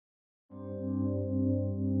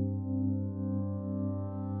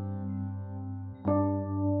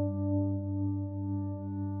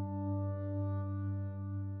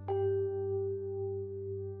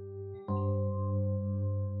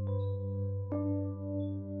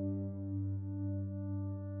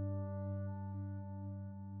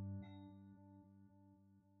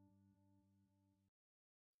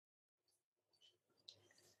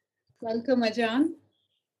Welcome, Ajahn.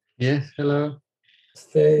 Yes, hello.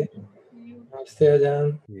 Namaste. Namaste,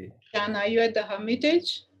 Ajahn. Ajahn, are you at the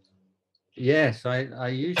Hermitage? Yes, I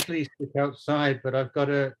usually sit outside, but I've got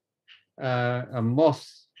a moth,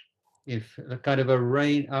 a kind of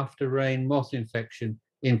a after rain moth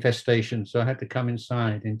infestation, so I had to come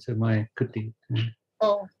inside into my kuti.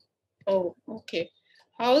 Oh, okay.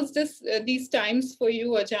 How's these times for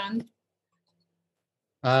you, Ajahn?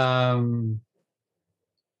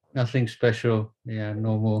 Nothing special. Yeah,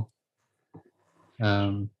 normal.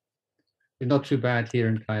 Not too bad here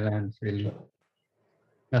in Thailand, really.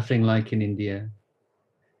 Nothing like in India.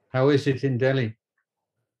 How is it in Delhi?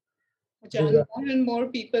 Ajahn, more and more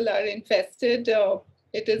people are infested.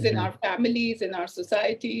 It is in our families, in our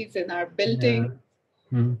societies, in our buildings.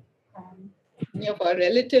 Yeah. Many of our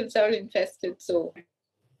relatives are infested. So,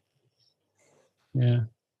 yeah.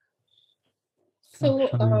 So,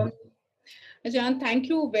 Ajahn, thank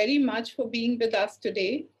you very much for being with us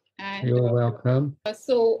today. And you're welcome.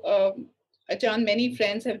 Ajahn, many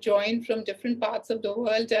friends have joined from different parts of the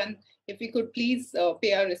world, and if we could please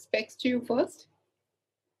pay our respects to you first.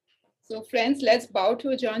 So, friends, let's bow to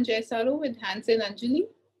Ajahn Jayasaro with hands in Anjali.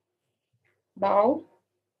 Bow.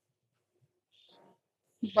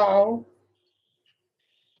 Bow.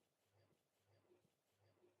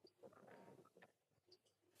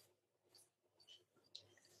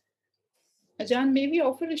 Ajahn, maybe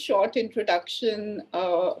offer a short introduction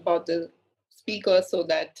about the speaker so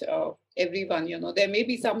that everyone, there may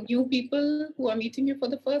be some new people who are meeting you for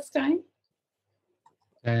the first time.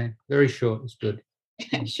 Okay, very short, it's good.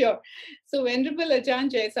 Sure. So Venerable Ajahn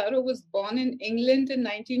Jayasaro was born in England in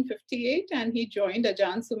 1958, and he joined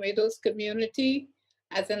Ajahn Sumedho's community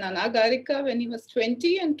as an Anagarika when he was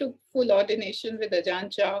 20 and took full ordination with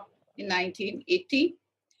Ajahn Chah in 1980.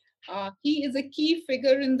 He is a key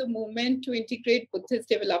figure in the movement to integrate Buddhist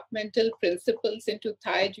developmental principles into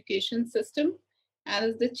Thai education system, and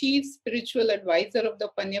is the chief spiritual advisor of the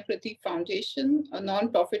Panyaprati Foundation, a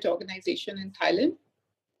non-profit organization in Thailand.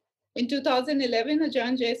 In 2011,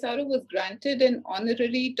 Ajahn Jayasaro was granted an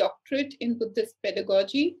honorary doctorate in Buddhist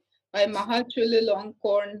pedagogy by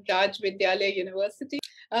Mahachulalongkorn Raj Vidyalaya University.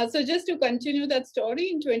 So just to continue that story,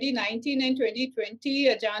 in 2019 and 2020,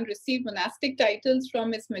 Ajahn received monastic titles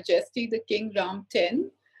from His Majesty the King Ram X.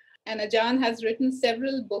 And Ajahn has written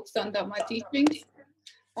several books on Dhamma teachings.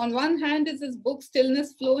 On one hand is his book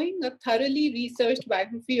Stillness Flowing, a thoroughly researched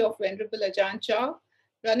biography of Venerable Ajahn Chah,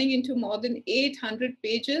 running into more than 800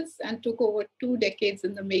 pages and took over 2 decades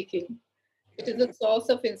in the making. It is a source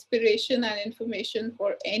of inspiration and information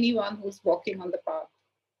for anyone who's walking on the path.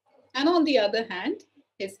 And on the other hand,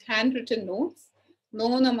 his handwritten notes,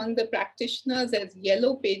 known among the practitioners as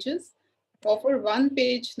yellow pages, offer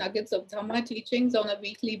one-page nuggets of Dhamma teachings on a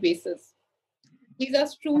weekly basis. These are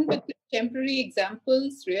strewn with contemporary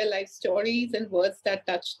examples, real-life stories, and words that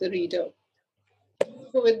touch the reader.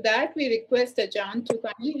 So with that, we request Ajahn to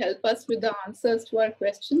kindly help us with the answers to our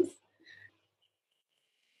questions.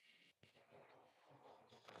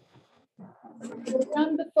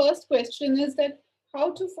 Ajahn, the first question is that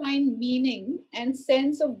how to find meaning and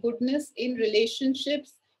sense of goodness in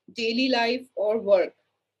relationships, daily life, or work.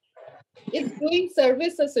 Is doing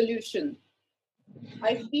service a solution?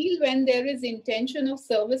 I feel when there is intention of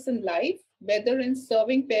service in life, whether in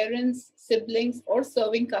serving parents, siblings, or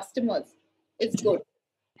serving customers, it's good.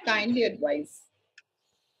 Kindly advise.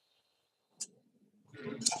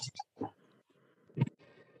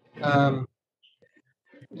 Well,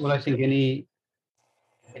 I think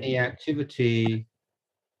any activity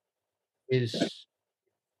is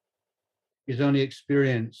only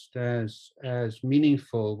experienced as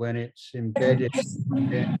meaningful when it's embedded.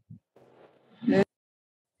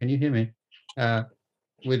 Can you hear me?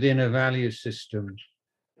 Within a value system.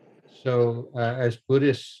 So as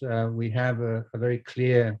Buddhists, we have a very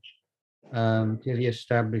clearly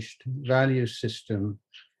established value system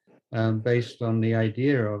based on the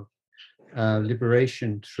idea of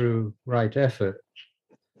liberation through right effort.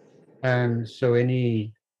 And so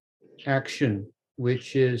any action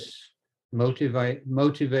which is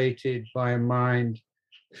motivated by a mind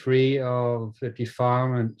free of the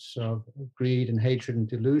defilements of greed and hatred and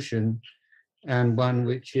delusion, and one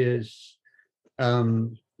which is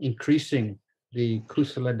increasing the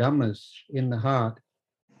kusala dhammas in the heart,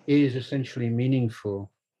 is essentially meaningful.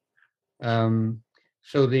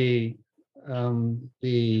 So the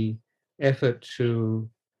effort to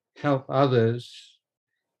help others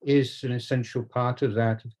is an essential part of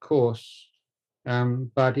that, of course,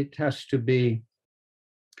 but it has to be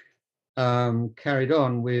carried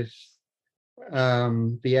on with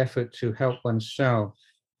the effort to help oneself.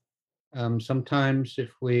 Sometimes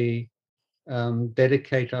if we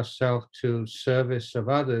dedicate ourselves to service of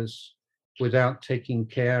others without taking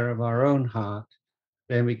care of our own heart,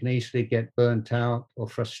 then we can easily get burnt out or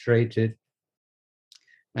frustrated,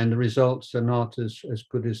 and the results are not as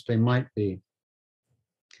good as they might be.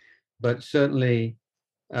 But certainly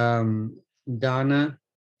dana,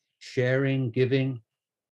 sharing, giving,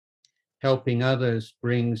 helping others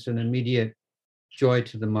brings an immediate joy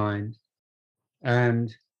to the mind.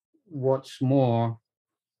 And what's more,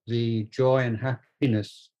 the joy and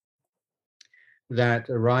happiness that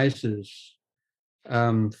arises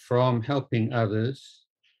from helping others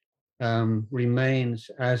remains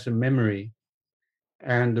as a memory,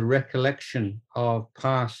 and the recollection of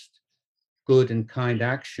past good and kind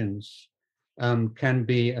actions can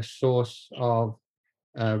be a source of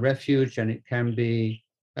refuge, and it can be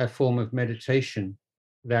a form of meditation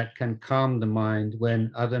that can calm the mind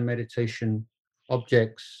when other meditation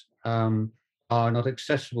objects are not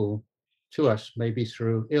accessible to us, maybe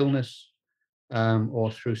through illness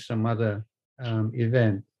or through some other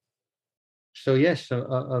event. So yes,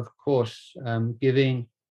 of course, giving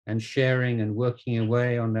and sharing and working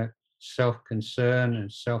away on that self-concern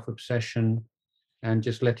and self-obsession, and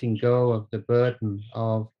just letting go of the burden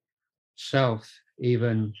of self,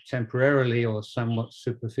 even temporarily or somewhat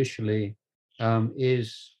superficially,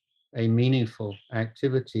 is a meaningful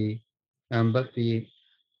activity. But the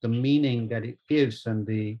meaning that it gives and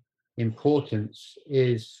the importance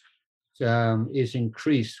is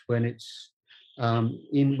increased when it's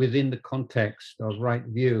within the context of right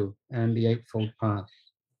view and the Eightfold Path.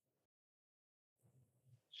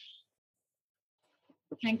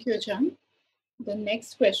 Thank you, Ajahn. The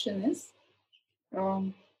next question is,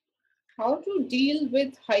 how to deal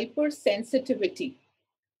with hypersensitivity?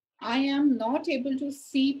 I am not able to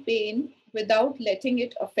see pain without letting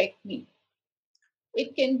it affect me.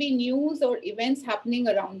 It can be news or events happening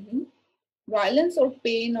around me. Violence or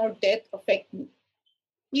pain or death affect me.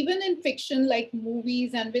 Even in fiction like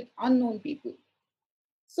movies and with unknown people.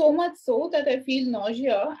 So much so that I feel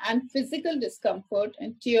nausea and physical discomfort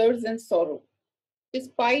and tears and sorrow,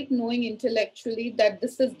 despite knowing intellectually that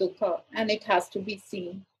this is dukkha and it has to be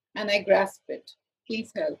seen, and I grasp it.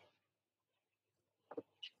 Please help.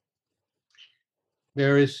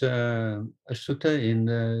 There is a sutta in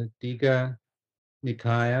the Digha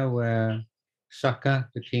Nikaya where Sakka,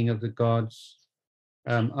 the king of the gods,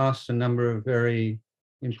 asks a number of very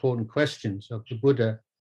important questions of the Buddha,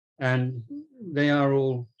 and they are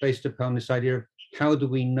all based upon this idea of how do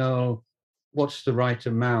we know what's the right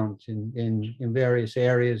amount in various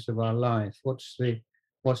areas of our life,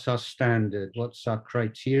 what's our standard, what's our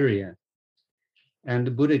criteria. And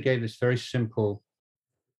the Buddha gave this very simple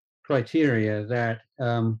criteria that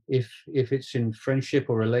if it's in friendship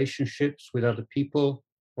or relationships with other people,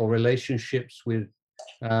 or relationships with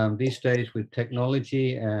these days with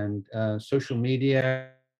technology and social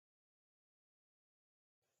media.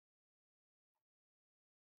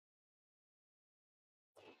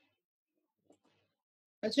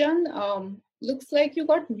 Ajahn, looks like you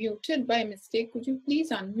got muted by mistake. Could you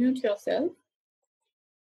please unmute yourself?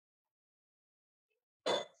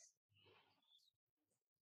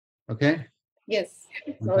 Okay. Yes.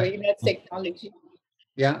 Sorry, that's technology.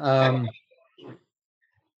 Yeah.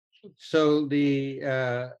 So we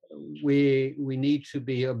need to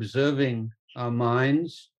be observing our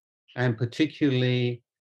minds, and particularly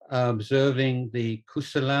observing the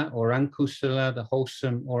kusala or ankusala, the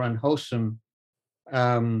wholesome or unwholesome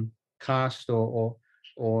cast or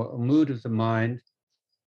mood of the mind.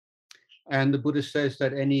 And the Buddha says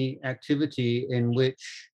that any activity in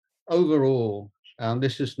which overall,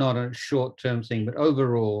 this is not a short-term thing, but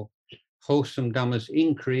overall wholesome dhammas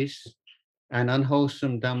increase and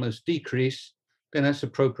unwholesome dhammas decrease, then that's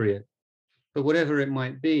appropriate. But whatever it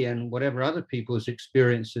might be, and whatever other people's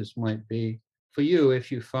experiences might be, for you,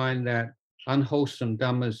 if you find that unwholesome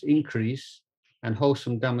dhammas increase and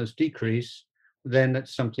wholesome dhammas decrease, then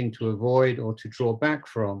that's something to avoid or to draw back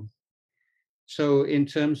from. So in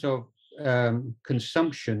terms of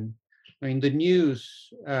consumption, I mean, the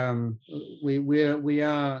news, we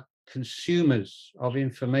are consumers of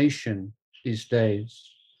information these days.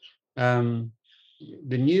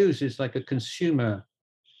 The news is like a consumer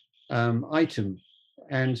item.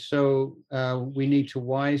 And so we need to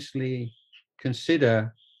wisely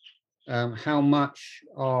consider how much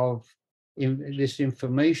of this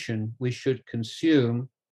information we should consume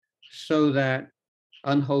so that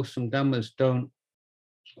unwholesome dhammas don't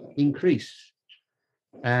increase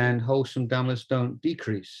and wholesome dhammas don't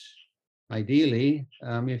decrease. Ideally,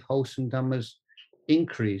 if wholesome dhammas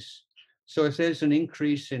increase. So if there's an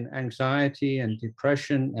increase in anxiety and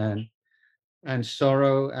depression and and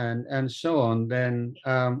sorrow and so on, then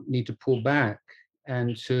need to pull back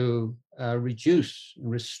and to reduce,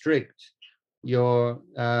 restrict your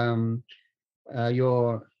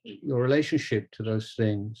relationship to those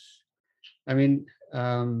things. I mean,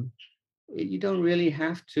 you don't really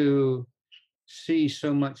have to see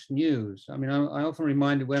so much news. I mean, I often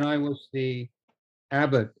reminded when I was the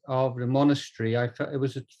abbot of the monastery, I felt it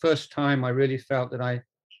was the first time I really felt that I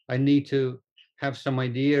need to have some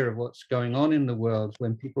idea of what's going on in the world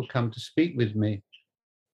when people come to speak with me.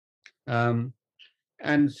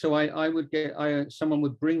 And so I would get, someone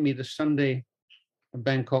would bring me the Sunday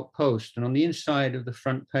Bangkok Post, and on the inside of the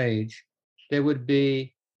front page, there would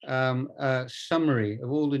be a summary of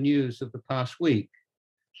all the news of the past week.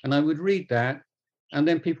 And I would read that, and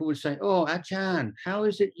then people would say, "Oh, Ajahn, how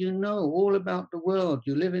is it you know all about the world?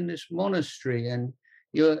 You live in this monastery, and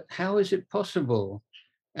how is it possible?"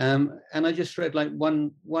 And I just read like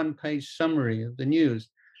one page summary of the news.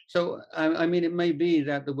 So I mean, it may be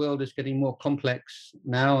that the world is getting more complex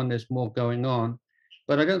now, and there's more going on,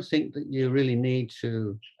 but I don't think that you really need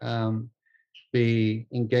to be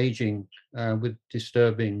engaging with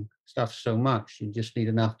disturbing stuff so much. You just need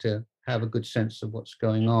enough to have a good sense of what's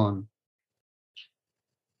going on.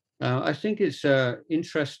 I think it's an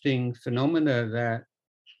interesting phenomena that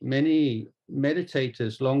many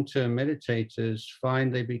meditators, long-term meditators,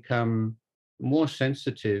 find they become more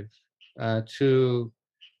sensitive to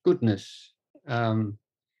goodness.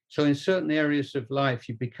 So in certain areas of life,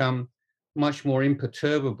 you become much more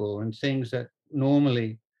imperturbable, and things that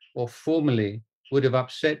normally or formerly would have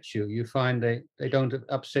upset you, you find they don't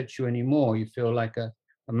upset you anymore. You feel like a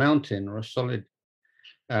mountain or a solid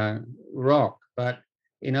rock. But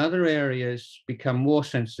in other areas, become more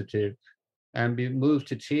sensitive and be moved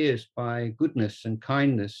to tears by goodness and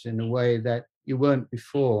kindness in a way that you weren't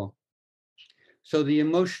before. So the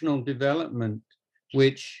emotional development,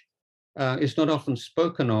 which is not often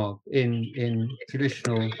spoken of in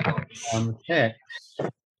traditional texts,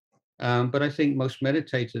 but I think most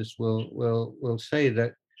meditators will say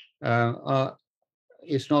that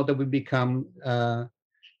it's not that we become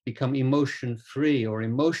emotion free or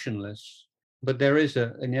emotionless, but there is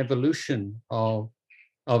an evolution of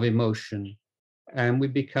emotion, and we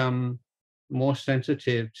become more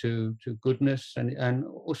sensitive to goodness, and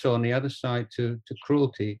also on the other side to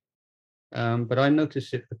cruelty. But I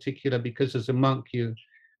notice it particular because as a monk you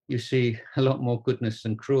see a lot more goodness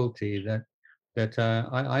and cruelty.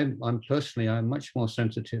 I'm personally much more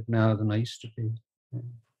sensitive now than I used to be.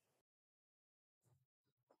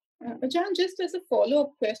 Ajahn, just as a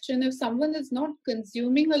follow-up question, if someone is not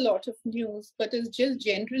consuming a lot of news but is just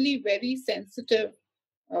generally very sensitive,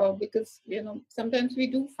 because sometimes we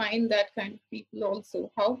do find that kind of people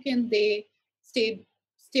also, how can they stay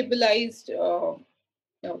stabilized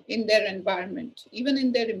in their environment, even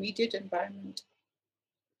in their immediate environment?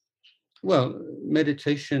 Well,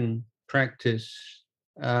 meditation practice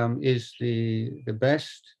is the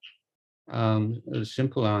best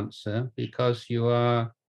simple answer, because you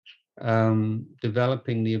are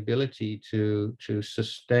developing the ability to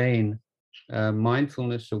sustain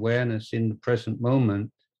mindfulness, awareness in the present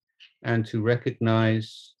moment, and to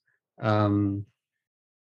recognize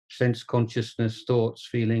sense consciousness, thoughts,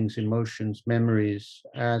 feelings, emotions, memories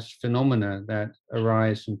as phenomena that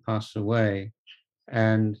arise and pass away.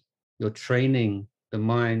 And you're training the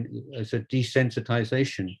mind as a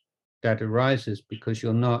desensitization that arises because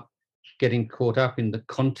you're not getting caught up in the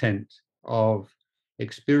content of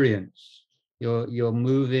experience. You're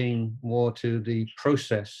moving more to the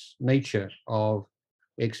process nature of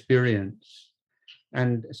experience,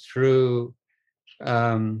 and through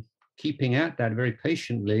keeping at that very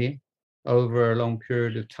patiently over a long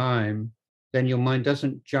period of time, then your mind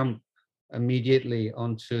doesn't jump immediately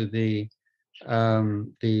onto the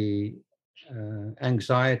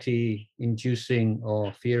anxiety-inducing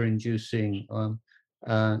or fear-inducing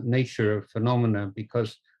nature of phenomena,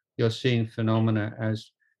 because you're seeing phenomena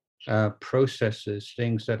as processes,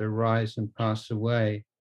 things that arise and pass away,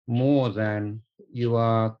 more than you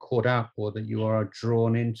are caught up or that you are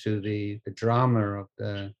drawn into the drama of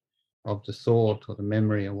the thought or the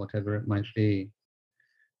memory or whatever it might be.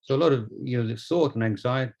 So a lot of the thought and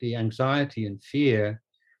anxiety and fear,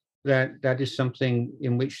 that is something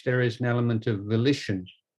in which there is an element of volition.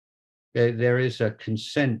 There is a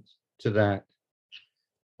consent to that,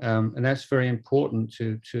 and that's very important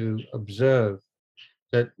to observe.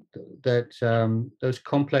 That those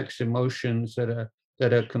complex emotions that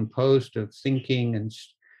are composed of thinking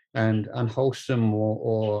and unwholesome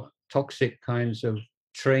or toxic kinds of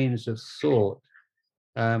trains of thought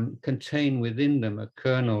contain within them a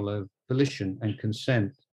kernel of volition and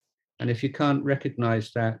consent. And if you can't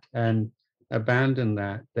recognize that and abandon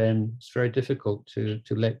that, then it's very difficult to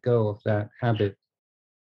let go of that habit.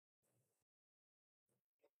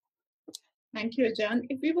 Thank you, Ajahn.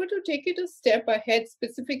 If we were to take it a step ahead,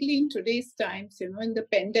 specifically in today's times, in the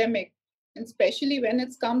pandemic, and especially when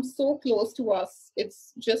it's come so close to us,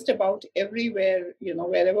 it's just about everywhere,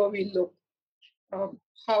 wherever we look.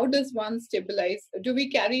 How does one stabilize? Do we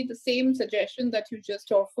carry the same suggestion that you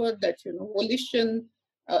just offered, that, volition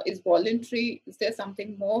is voluntary? Is there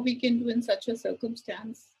something more we can do in such a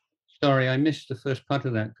circumstance? Sorry, I missed the first part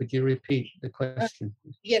of that. Could you repeat the question?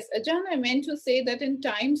 Yes, Ajahn, I meant to say that in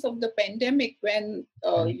times of the pandemic, when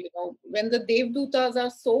when the Devdutas are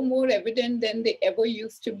so more evident than they ever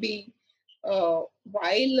used to be,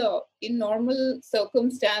 while in normal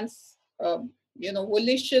circumstance,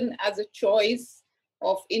 volition as a choice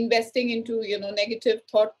of investing into negative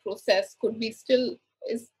thought process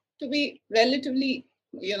is to be relatively,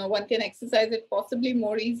 one can exercise it possibly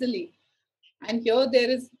more easily. And here there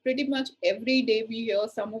is pretty much every day we hear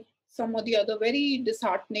some or the other very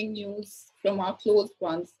disheartening news from our close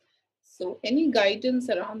ones. So any guidance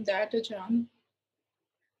around that, Ajahn?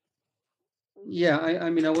 Yeah, I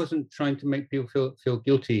mean, I wasn't trying to make people feel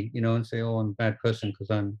guilty, and say, oh, I'm a bad person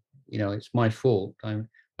because I'm, it's my fault. I'm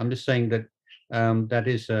just saying that that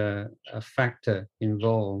is a factor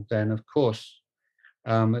involved. And of course,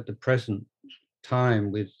 at the present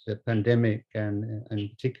time with the pandemic and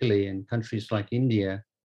particularly in countries like India,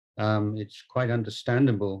 it's quite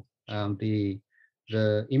understandable the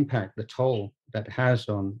impact, the toll that has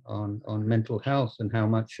on mental health, and how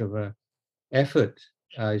much of a effort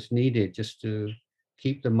is needed just to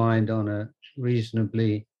keep the mind on a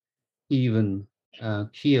reasonably even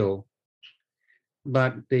keel.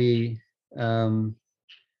 But the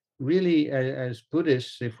really, as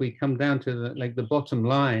Buddhists, if we come down to the bottom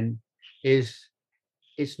line, is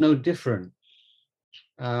it's no different.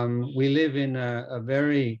 We live in a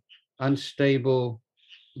very unstable,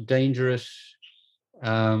 dangerous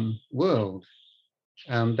world.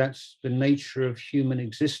 That's the nature of human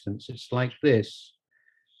existence. It's like this.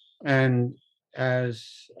 And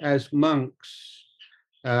as monks,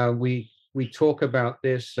 we talk about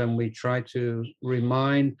this, and we try to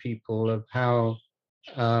remind people of how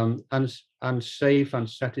unsafe,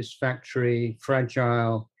 unsatisfactory,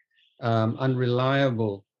 fragile,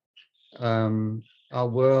 unreliable our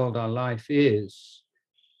world, our life is.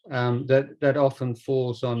 That often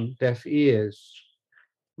falls on deaf ears.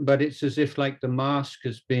 But it's as if like the mask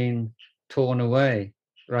has been torn away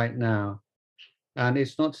right now. And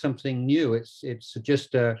it's not something new. It's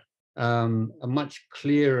just a much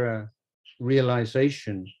clearer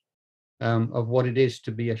realization of what it is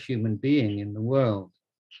to be a human being in the world.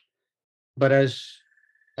 But as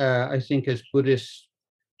I think as Buddhist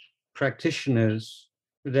practitioners,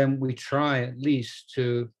 then we try at least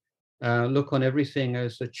to look on everything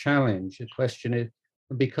as a challenge. The question is,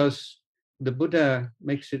 because the Buddha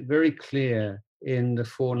makes it very clear in the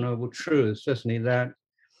Four Noble Truths, doesn't he, that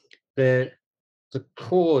the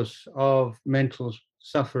cause of mental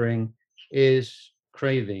suffering is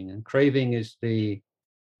craving, and craving is the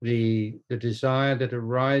desire that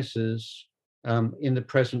arises in the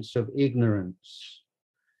presence of ignorance.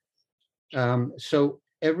 So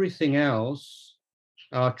everything else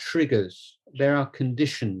are triggers. There are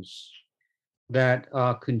conditions that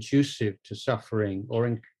are conducive to suffering,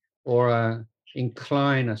 or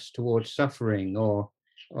incline us towards suffering, or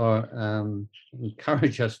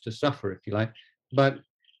encourage us to suffer, if you like. But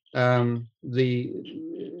the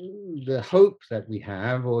hope that we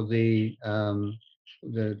have, or the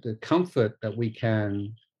comfort that we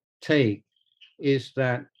can take, is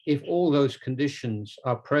that if all those conditions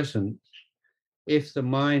are present, if the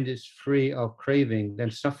mind is free of craving, then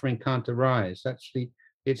suffering can't arise.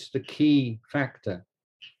 It's the key factor.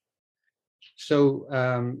 So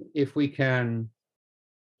if we can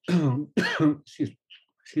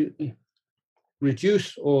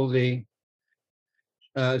reduce all the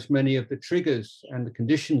as many of the triggers and the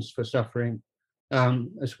conditions for suffering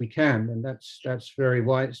as we can, and that's very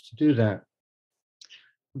wise to do that.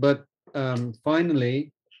 But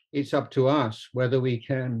finally, it's up to us whether we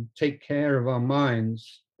can take care of our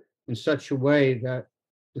minds in such a way that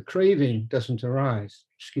the craving doesn't arise.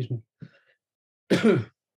 Excuse me.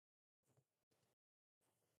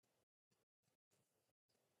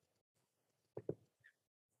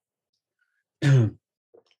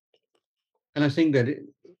 And I think that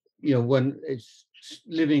when it's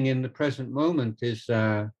living in the present moment is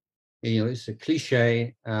it's a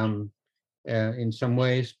cliche in some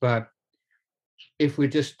ways, but if we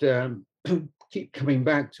just keep coming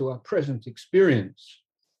back to our present experience,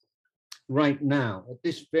 right now, at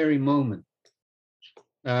this very moment.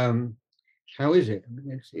 How is it? I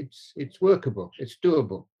mean, it's workable. It's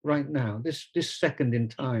doable right now. This second in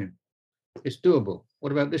time, it's doable.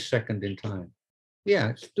 What about this second in time? Yeah,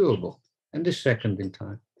 it's doable. And this second in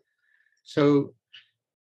time. So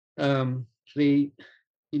the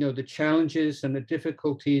challenges and the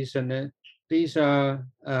difficulties and these are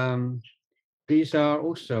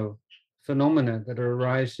also phenomena that are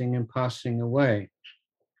arising and passing away.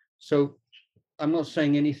 So I'm not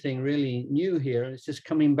saying anything really new here. It's just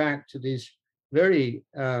coming back to these very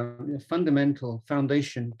fundamental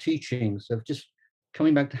foundation teachings of just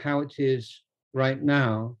coming back to how it is right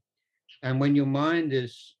now. And when your mind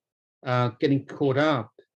is getting caught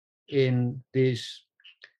up in these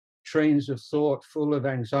trains of thought full of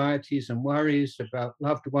anxieties and worries about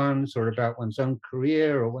loved ones or about one's own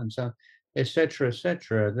career or one's own, etc.,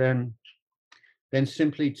 then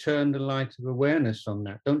simply turn the light of awareness on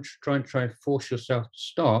that. Don't try and force yourself to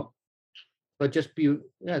stop, but just be,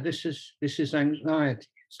 yeah, this is anxiety.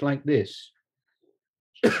 It's like this.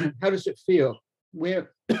 How does it feel? Where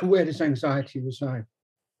does anxiety reside?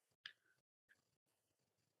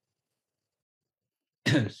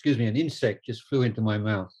 Excuse me, an insect just flew into my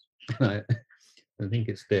mouth. I think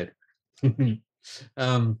it's dead.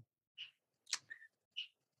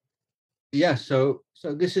 Yeah, so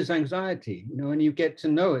this is anxiety, and you get to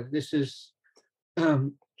know it. This is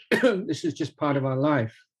this is just part of our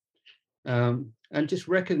life, and just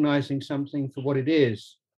recognizing something for what it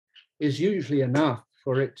is usually enough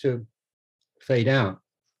for it to fade out.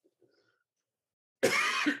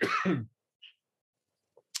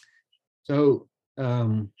 So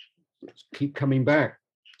let's keep coming back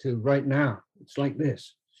to right now. It's like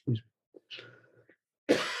this. Excuse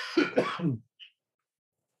me.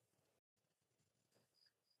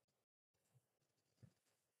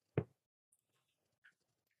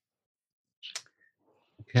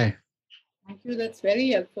 Okay. Thank you. That's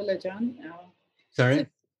very helpful, Ajahn. Sorry?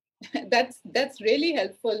 So that's really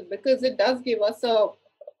helpful because it does give us a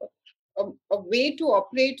way to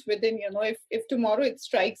operate within, if tomorrow it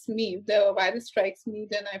strikes me, if the virus strikes me,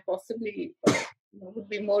 then I possibly would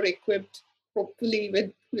be more equipped, hopefully,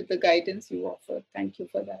 with the guidance you offer. Thank you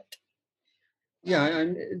for that. Yeah,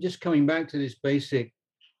 I'm just coming back to this basic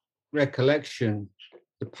recollection.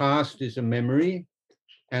 The past is a memory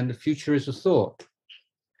and the future is a thought.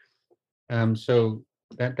 So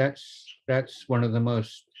that's one of the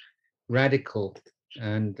most radical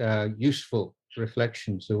and useful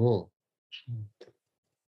reflections of all.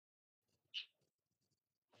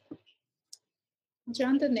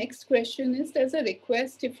 John, the next question is, there's a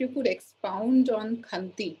request if you could expound on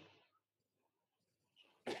Khanti.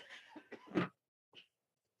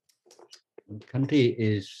 Khanti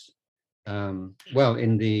is, well,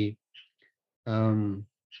 in the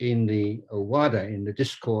Ovada, in the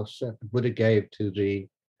discourse that the Buddha gave to the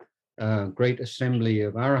great assembly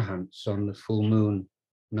of arahants on the full moon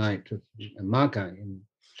night of Magha in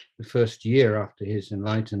the first year after his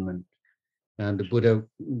enlightenment. And the Buddha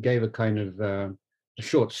gave a kind of a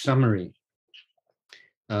short summary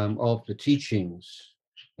of the teachings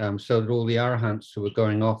so that all the arahants who were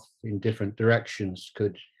going off in different directions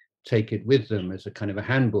could take it with them as a kind of a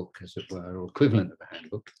handbook, as it were, or equivalent of a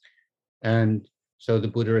handbook. And so the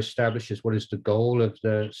Buddha establishes what is the goal of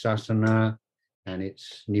the sasana and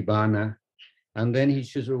its nibbana. And then he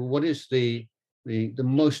says, well, what is the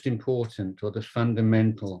most important or the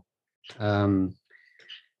fundamental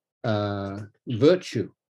virtue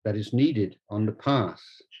that is needed on the path?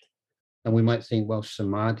 And we might think, well,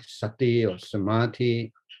 samadhi, sati or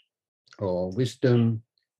samadhi or wisdom,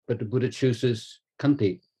 but the Buddha chooses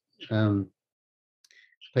Khanti,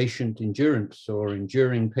 patient endurance or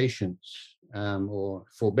enduring patience or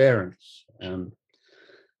forbearance.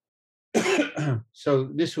 So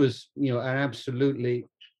this was, an absolutely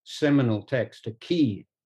seminal text, a key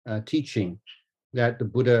teaching that the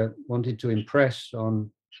Buddha wanted to impress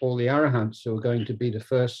on all the arahants who are going to be the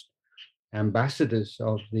first ambassadors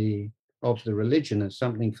of the religion, as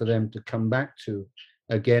something for them to come back to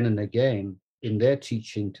again and again in their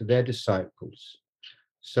teaching to their disciples.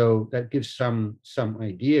 So that gives some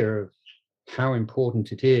idea of how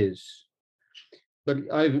important it is. But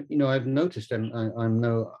I've noticed, and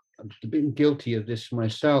I've been guilty of this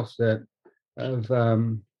myself, that of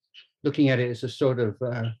looking at it as a sort of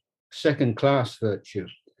second-class virtue.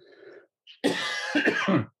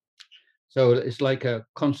 So it's like a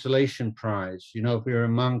consolation prize. If you're a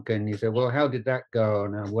monk and you say, well, how did that go?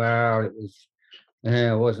 And well,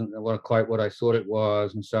 it wasn't quite what I thought it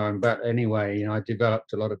was, and so on. But anyway, I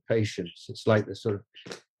developed a lot of patience. It's like the sort of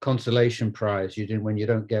consolation prize you do when you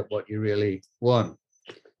don't get what you really want.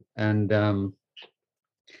 And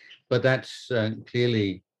but that's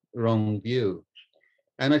clearly wrong view.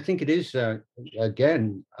 And I think it is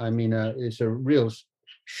again, I mean, it's a real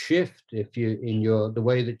shift if you in the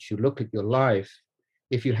way that you look at your life.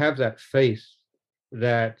 If you have that faith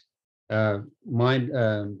that mind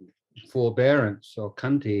forbearance or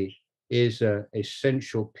Khanti is an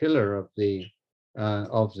essential pillar of the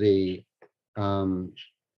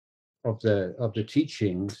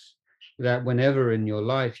teachings, that whenever in your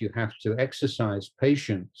life you have to exercise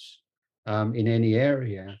patience in any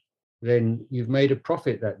area, then you've made a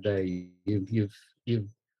profit that day. You've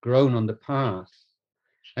grown on the path,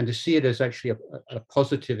 and to see it as actually a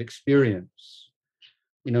positive experience.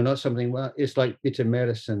 Not something, well, it's like bitter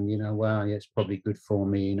medicine, well, yeah, it's probably good for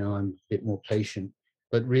me, I'm a bit more patient,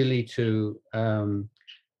 but really to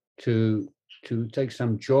take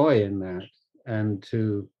some joy in that, and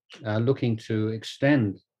to looking to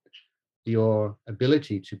extend your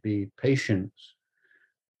ability to be patient.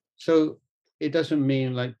 So it doesn't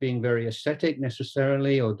mean like being very ascetic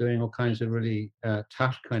necessarily, or doing all kinds of really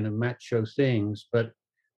tough kind of macho things, but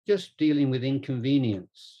just dealing with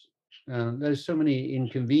inconvenience. There's so many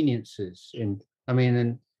inconveniences in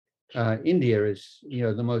India is,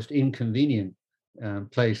 the most inconvenient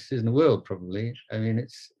place in the world, probably. I mean,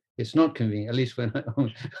 it's not convenient, at least when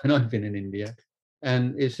I've been in India.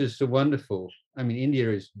 And it's just so wonderful. I mean, India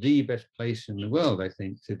is the best place in the world, I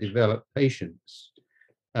think, to develop patience.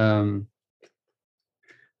 When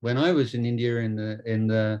I was in India in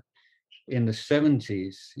the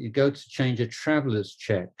 70s, you go to change a traveler's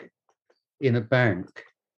check in a bank,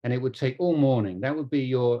 and it would take all morning. That would be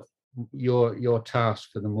your task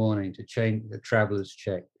for the morning, to change the traveler's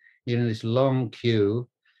check. This long queue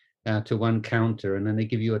to one counter, and then they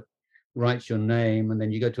give you write your name, and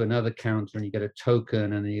then you go to another counter and you get a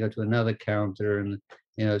token, and then you go to another counter, and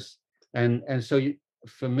and so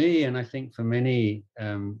for me, and I think for many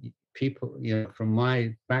people, from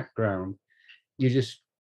my background, you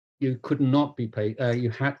could not be you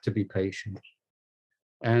had to be patient.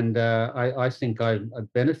 And I think I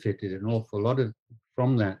benefited an awful lot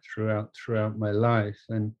from that throughout my life.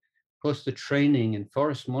 And of course, the training in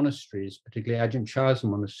forest monasteries, particularly Ajahn Jayasaro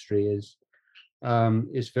monastery, is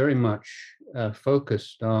very much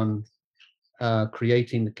focused on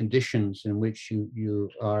creating the conditions in which you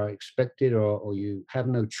are expected, or you have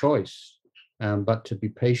no choice but to be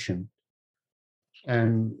patient.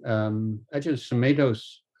 And Ajahn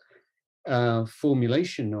Sumedho's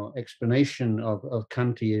formulation or explanation of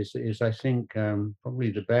Khanti is I think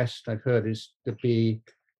probably the best I've heard, is to be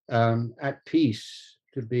at peace,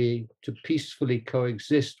 to peacefully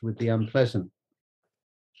coexist with the unpleasant.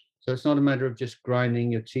 So it's not a matter of just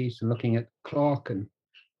grinding your teeth and looking at the clock and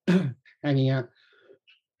hanging out.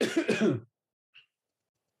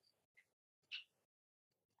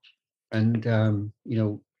 And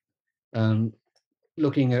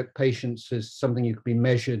looking at patience as something you can be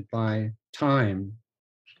measured by time,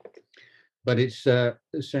 but it's a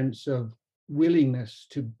sense of willingness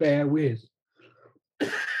to bear with.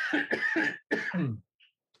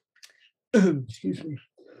 Excuse me.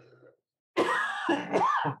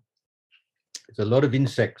 There's a lot of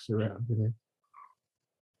insects around today.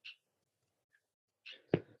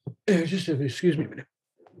 Just excuse me a minute.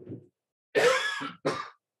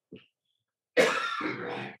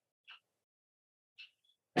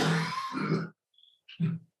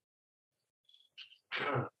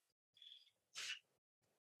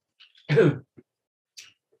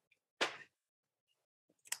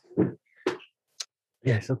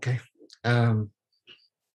 Yes, okay.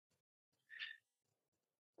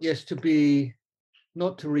 Yes,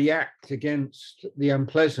 not to react against the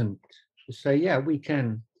unpleasant, to say, yeah, we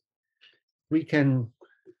can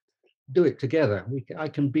do it together. I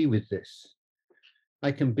can be with this.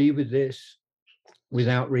 I can be with this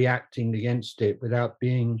without reacting against it, without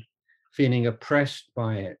feeling oppressed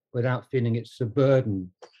by it, without feeling it's a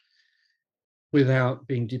burden, without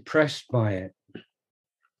being depressed by it,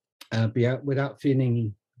 without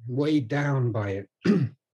feeling weighed down by it.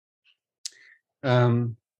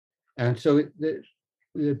 And so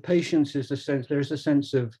the patience is there's a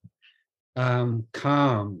sense of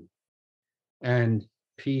calm and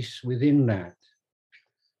peace within that.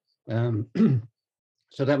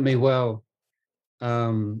 So that may well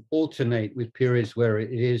alternate with periods where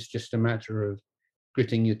it is just a matter of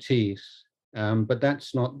gritting your teeth, but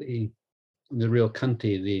that's not the real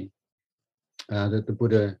Khanti that the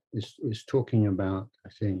Buddha is talking about, I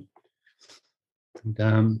think.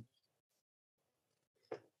 And,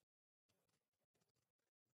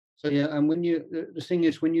 so yeah, and when the thing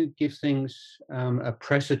is, when you give things a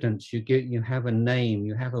precedence, you have a name,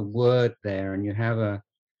 you have a word there, and you have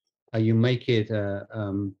you make it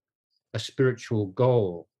a spiritual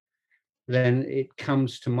goal, then it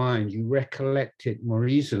comes to mind. You recollect it more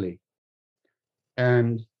easily.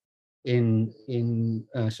 And in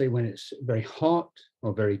say when it's very hot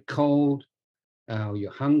or very cold,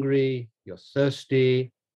 you're hungry, you're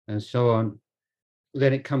thirsty, and so on,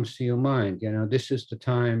 then it comes to your mind. You know, this is the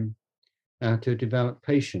time to develop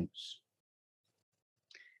patience.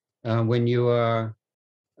 When you are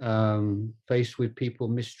faced with people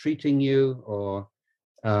mistreating you or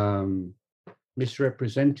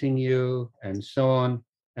misrepresenting you and so on,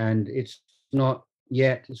 and it's not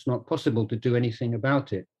possible to do anything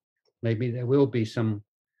about it. Maybe there will be some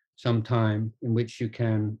time in which you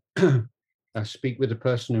can speak with the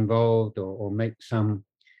person involved or make some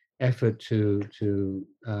effort to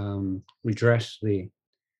redress the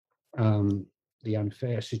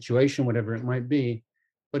unfair situation, whatever it might be.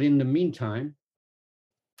 But in the meantime,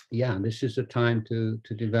 yeah, this is a time to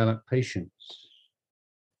develop patience.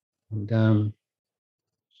 And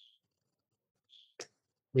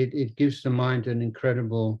it gives the mind an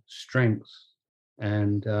incredible strength.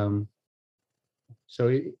 And so,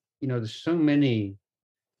 you know, there's so many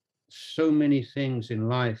things in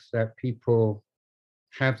life that people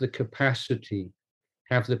have the capacity,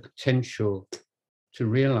 have the potential to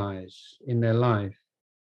realize in their life.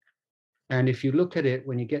 And if you look at it,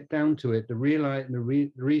 when you get down to it, the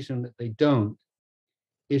reason that they don't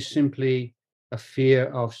is simply a fear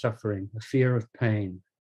of suffering, a fear of pain,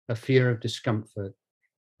 a fear of discomfort,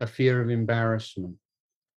 a fear of embarrassment.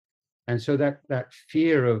 And so that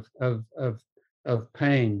fear of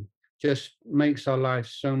pain just makes our life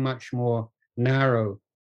so much more narrow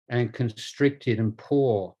and constricted and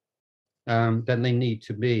poor than they need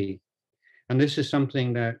to be. And this is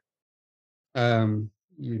something that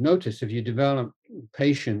you notice if you develop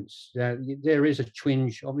patience, that there is a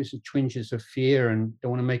twinge, obviously twinges of fear, and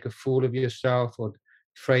don't want to make a fool of yourself, or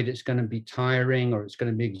afraid it's going to be tiring, or it's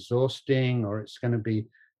going to be exhausting, or it's going to be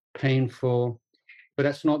painful. But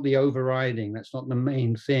that's not the overriding, that's not the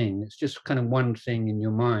main thing. It's just kind of one thing in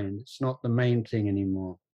your mind. It's not the main thing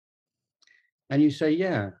anymore. And you say,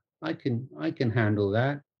 yeah, I can handle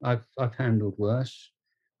that. I've handled worse.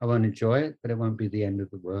 I won't enjoy it, but it won't be the end of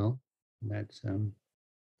the world. And that's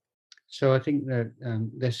so I think that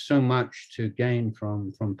there's so much to gain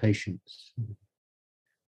from patience.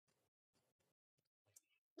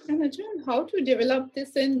 And Ajahn, how to develop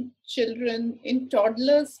this in children, in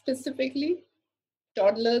toddlers specifically,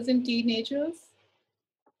 toddlers and teenagers?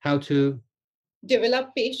 How to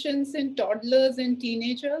develop patience in toddlers and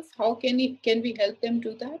teenagers? How can we help them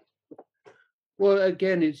do that? Well,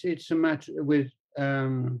 again, it's a matter with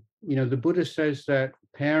you know, the Buddha says that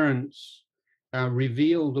parents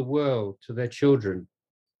reveal the world to their children.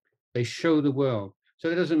 They show the world. So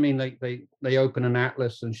that doesn't mean they open an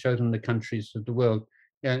atlas and show them the countries of the world.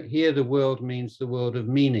 Here, the world means the world of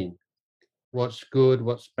meaning. What's good,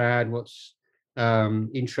 what's bad, what's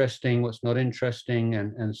interesting, what's not interesting,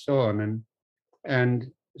 and so on.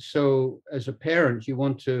 And so as a parent, you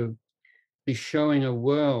want to be showing a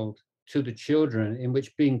world to the children in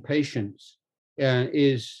which being patient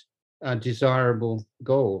is a desirable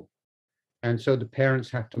goal. And so the parents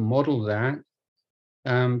have to model that,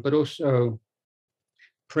 but also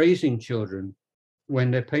praising children when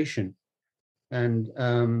they're patient. And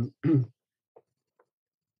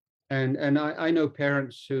and I know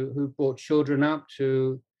parents who brought children up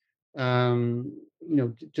to you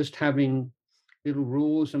know, just having little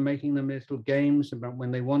rules and making them little games about when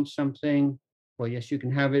they want something. Well, yes, you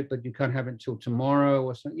can have it, but you can't have it until tomorrow,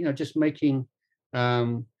 or something. You know, just making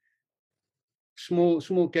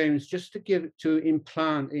small games, just to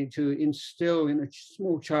instill in a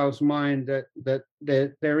small child's mind that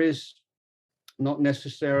there is not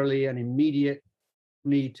necessarily an immediate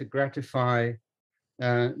need to gratify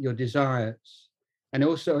your desires. And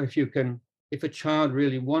also, if a child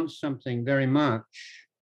really wants something very much,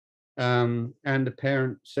 and the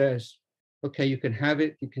parent says, okay, you can have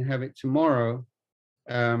it tomorrow,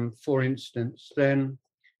 for instance, then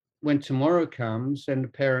when tomorrow comes and the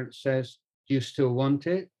parent says, do you still want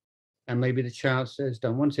it? And maybe the child says,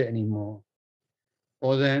 don't want it anymore.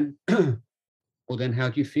 Or then, how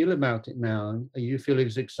do you feel about it now? Do you feel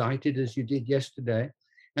as excited as you did yesterday?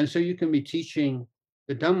 And so you can be teaching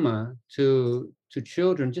the Dhamma to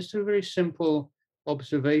children, just a very simple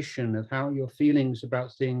observation of how your feelings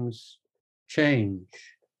about things change,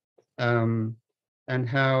 and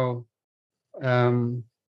how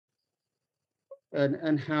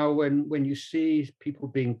and how when you see people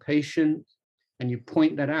being patient and you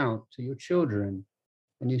point that out to your children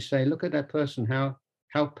and you say, look at that person,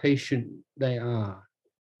 how patient they are.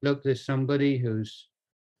 Look, there's somebody who's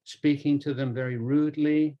speaking to them very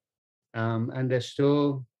rudely, and they're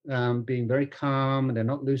still being very calm and they're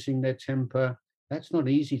not losing their temper. That's not an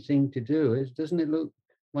easy thing to do. Doesn't it look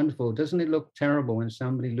wonderful? Doesn't it look terrible when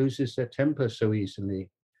somebody loses their temper so easily?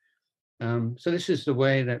 So this is the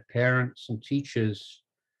way that parents and teachers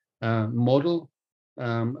model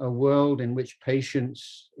a world in which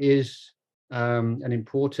patience is an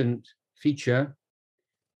important feature,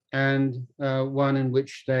 and one in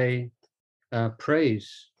which they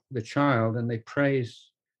praise the child and they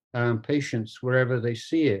praise patience wherever they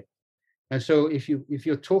see it. And so if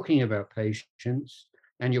you're talking about patience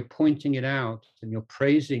and you're pointing it out and you're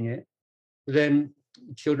praising it, then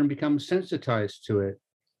children become sensitized to it.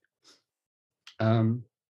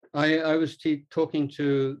 I was talking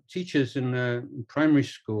to teachers in a primary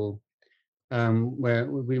school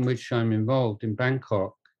in which I'm involved in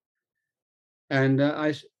Bangkok, and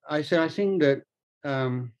I said I think that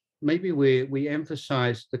maybe we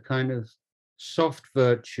emphasize the kind of soft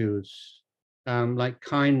virtues like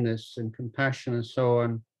kindness and compassion and so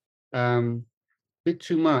on a bit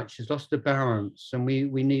too much. It's lost the balance, and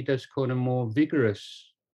we need those kind of more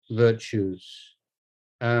vigorous virtues.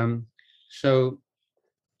 So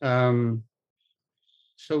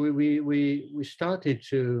we started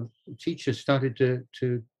to, teachers started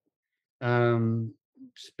to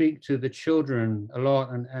speak to the children a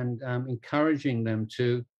lot and encouraging them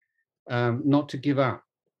to not to give up.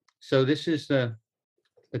 So this is the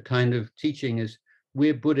kind of teaching is,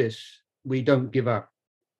 we're Buddhists, we don't give up,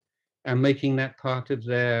 and making that part of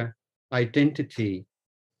their identity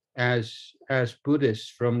as Buddhists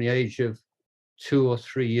from the age of 2 or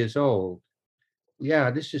 3 years old.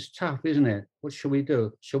 Yeah, this is tough, isn't it? What shall we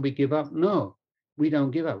do? Shall we give up? No, we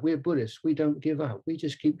don't give up. We're Buddhists. We don't give up. We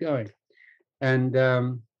just keep going. And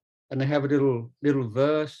they have a little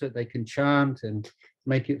verse that they can chant and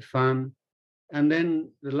make it fun. And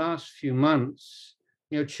then the last few months,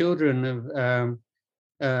 children of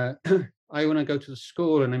I want to go to the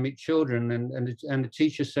school and I meet children, and the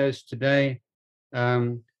teacher says today,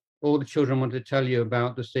 all the children want to tell you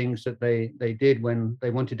about the things that they did when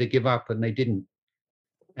they wanted to give up and they didn't.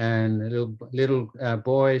 And a little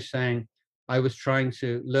boy saying, I was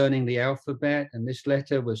learning the alphabet, and this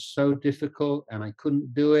letter was so difficult and I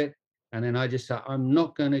couldn't do it. And then I just said, I'm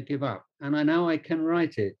not going to give up. And now I can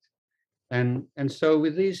write it. And so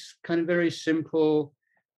with these kind of very simple,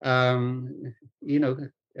 kinds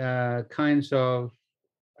of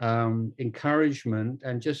encouragement,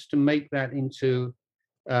 and just to make that into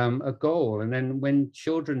a goal. And then when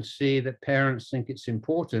children see that parents think it's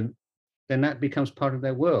important, then that becomes part of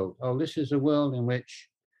their world. Oh, this is a world in which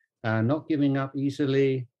not giving up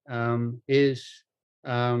easily is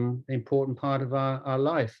an important part of our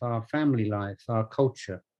life, our family life, our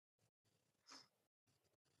culture.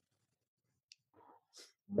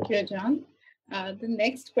 Thank you, Ajahn. The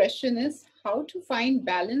next question is how to find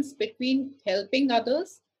balance between helping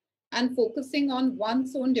others and focusing on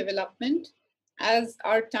one's own development, as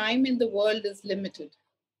our time in the world is limited.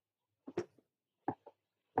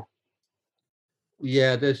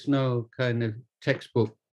 Yeah, there's no kind of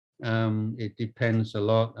textbook. It depends a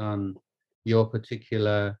lot on your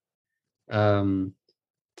particular,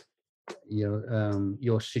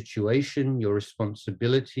 your situation, your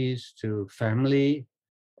responsibilities to family.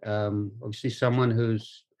 Obviously, someone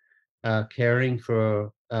who's caring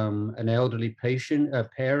for an elderly patient, a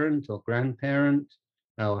parent or grandparent,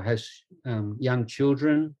 or has young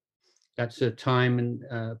children. That's a time and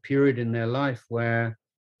period in their life where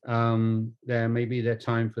their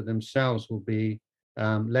time for themselves will be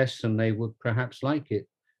less than they would perhaps like it.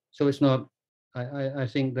 So it's not. I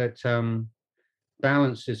think that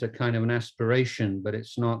balance is a kind of an aspiration, but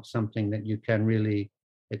it's not something that you can really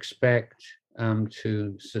expect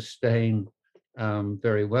to sustain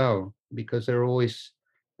very well, because there are always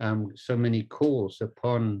so many calls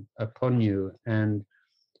upon you. And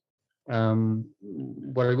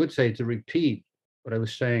what I would say, to repeat what I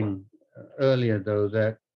was saying earlier, though,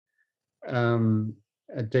 that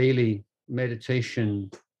a daily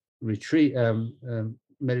meditation retreat,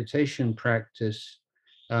 meditation practice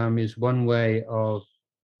is one way of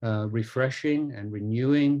refreshing and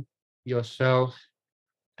renewing yourself,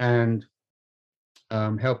 and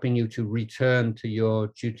helping you to return to your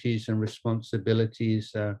duties and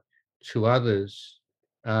responsibilities to others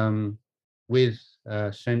with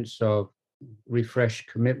a sense of refreshed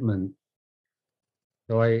commitment.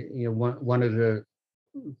 So one of the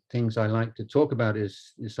things I like to talk about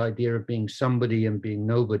is this idea of being somebody and being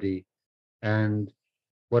nobody. And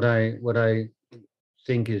what I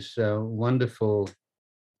think is a wonderful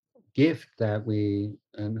gift that we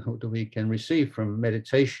can receive from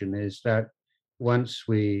meditation is that once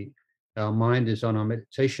our mind is on our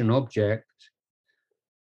meditation object,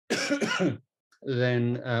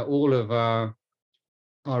 then all of our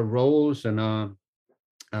roles and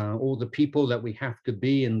all the people that we have to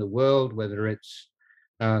be in the world, whether it's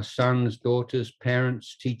sons, daughters,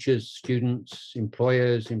 parents, teachers, students,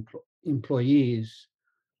 employers, employees,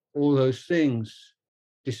 all those things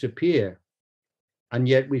disappear. And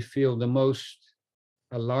yet we feel the most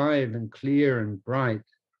alive and clear and bright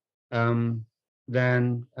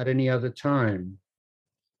than at any other time.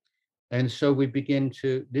 And so we begin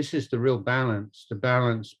to, this is the real balance, the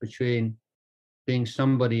balance between being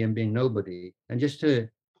somebody and being nobody, and just to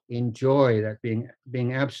enjoy that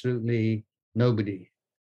being absolutely nobody,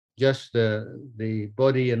 just the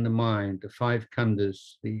body and the mind, the five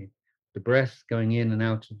khandhas, the breath going in and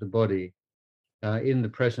out of the body in the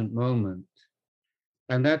present moment.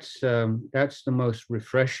 And that's the most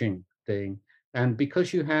refreshing thing. And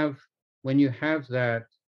because when you have that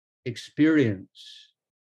experience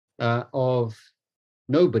of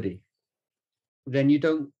nobody, then you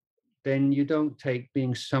don't take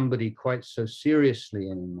being somebody quite so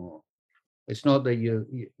seriously anymore. It's not that you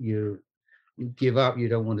give up, you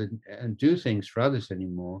don't want to do things for others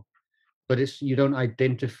anymore, but it's you don't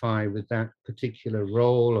identify with that particular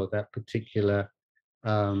role or that particular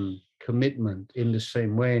commitment in the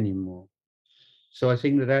same way anymore. So I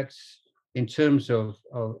think that's in terms of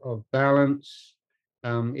balance.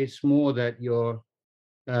 It's more that you're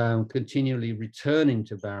continually returning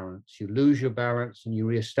to balance. You lose your balance and you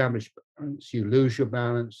reestablish balance. You lose your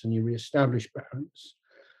balance and you reestablish balance.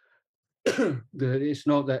 It's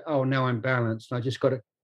not that, oh, now I'm balanced, I just got to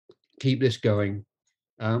keep this going.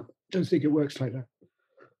 Don't think it works like that.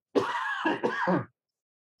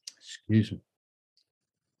 Excuse me.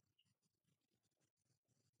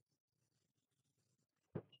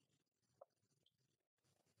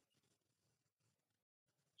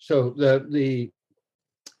 So the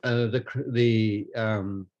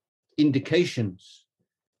indications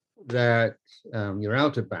that you're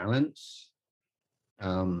out of balance,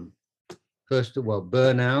 first of all,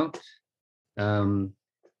 burnout.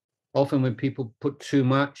 Often when people put too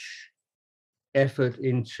much effort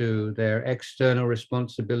into their external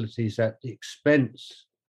responsibilities at the expense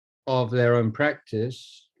of their own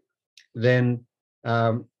practice, then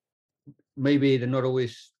maybe they're not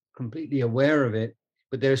always completely aware of it,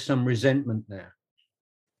 but there's some resentment there.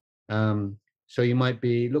 So you might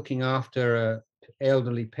be looking after an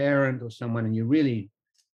elderly parent or someone, and you really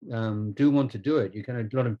do want to do it. You get a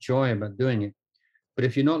lot of joy about doing it. But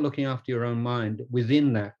if you're not looking after your own mind,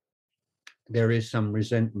 within that, there is some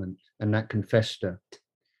resentment, and that can fester.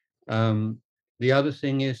 The other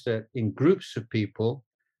thing is that in groups of people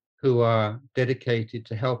who are dedicated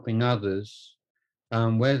to helping others,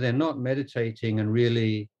 where they're not meditating and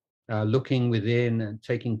really looking within and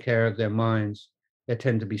taking care of their minds, there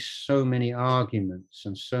tend to be so many arguments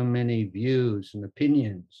and so many views and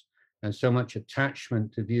opinions and so much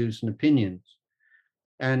attachment to views and opinions.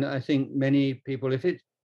 And I think many people,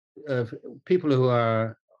 people who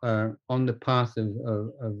are on the path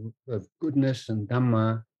of goodness and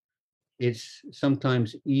Dhamma, it's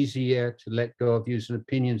sometimes easier to let go of views and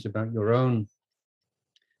opinions about your own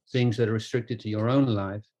things that are restricted to your own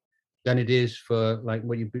life than it is for like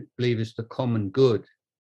what you believe is the common good.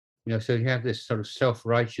 You know, so you have this sort of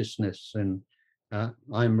self-righteousness and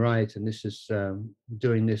I'm right and this is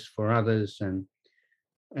doing this for others,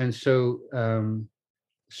 and so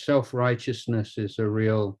self-righteousness is a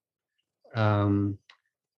real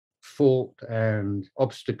fault and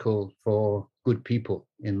obstacle for good people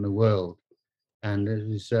in the world, and there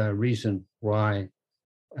is a reason why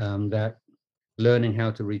that learning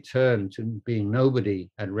how to return to being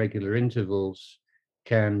nobody at regular intervals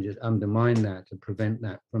can just undermine that and prevent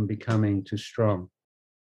that from becoming too strong.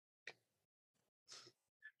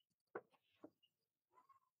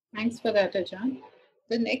 Thanks for that, Ajahn.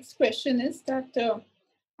 The next question is that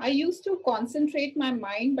I used to concentrate my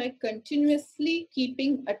mind by continuously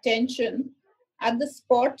keeping attention at the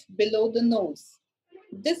spot below the nose.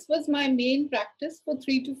 This was my main practice for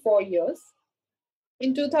 3 to 4 years.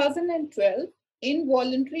 In 2012,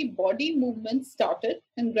 involuntary body movements started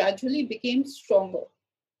and gradually became stronger.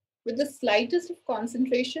 With the slightest of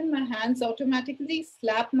concentration, my hands automatically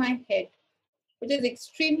slap my head. It is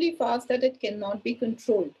extremely fast that it cannot be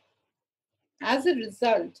controlled. As a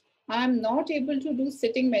result, I am not able to do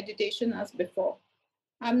sitting meditation as before.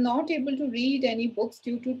 I am not able to read any books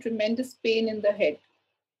due to tremendous pain in the head.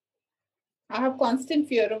 I have constant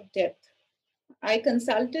fear of death. I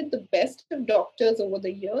consulted the best of doctors over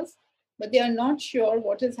the years, but they are not sure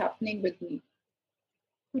what is happening with me.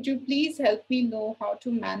 Could you please help me know how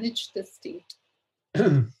to manage this state?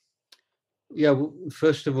 Yeah, well,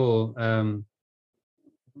 first of all,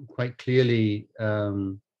 quite clearly,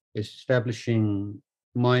 establishing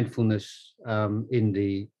mindfulness in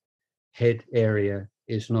the head area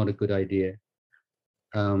is not a good idea.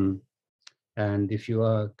 And if you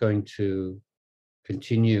are going to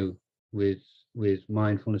continue with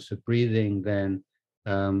mindfulness of breathing, then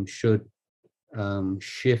should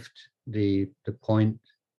shift the point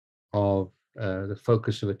of the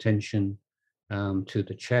focus of attention to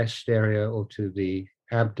the chest area or to the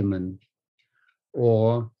abdomen,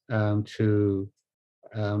 or to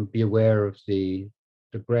be aware of the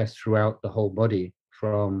breath throughout the whole body,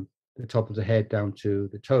 from the top of the head down to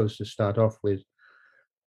the toes, to start off with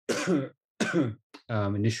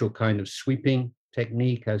initial kind of sweeping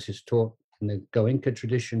technique as is taught in the Goenka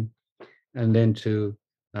tradition, and then to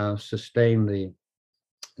sustain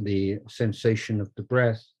the sensation of the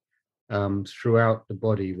breath throughout the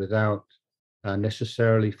body without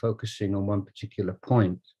necessarily focusing on one particular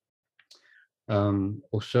point.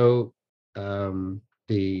 Also,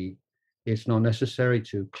 it's not necessary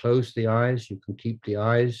to close the eyes. You can keep the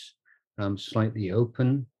eyes slightly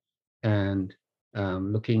open and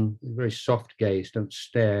looking, very soft gaze, don't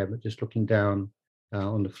stare, but just looking down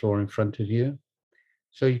on the floor in front of you.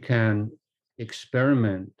 So you can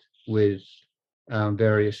experiment with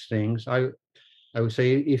various things. I would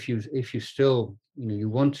say if you still, you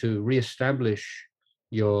want to reestablish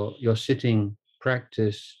your sitting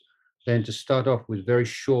practice, then to start off with very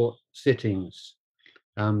short sittings.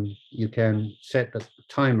 You can set a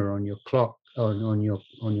timer on your clock, on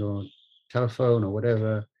your telephone or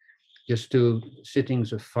whatever. Just do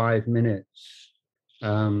sittings of 5 minutes,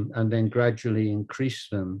 and then gradually increase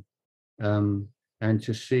them, and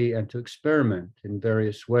to see and to experiment in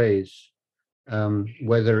various ways,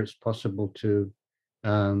 whether it's possible to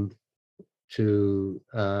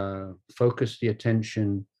focus the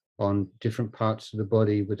attention on different parts of the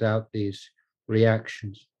body without these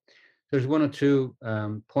reactions. There's one or two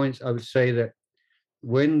points I would say that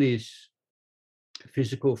when these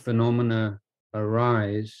physical phenomena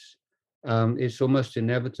arise, it's almost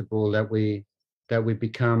inevitable that we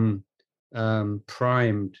become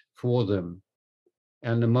primed for them.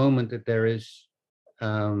 And the moment that there is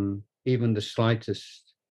even the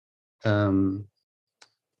slightest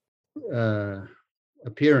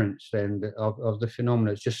appearance then of the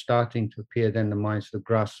phenomena, it's just starting to appear, then the mind sort of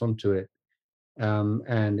grasps onto it,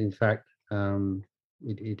 and in fact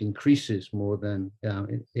it increases more than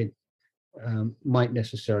it might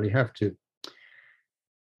necessarily have to.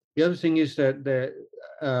 The other thing is that the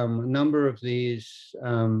number of these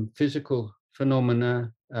physical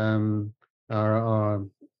phenomena are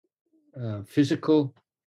physical.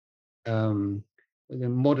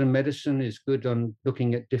 Modern medicine is good on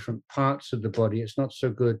looking at different parts of the body. It's not so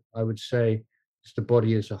good, I would say, as the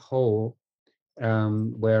body as a whole,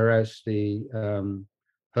 whereas the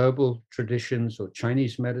herbal traditions or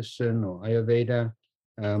Chinese medicine or Ayurveda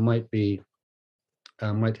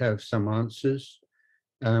might have some answers,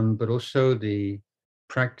 but also the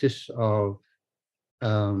practice of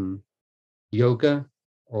yoga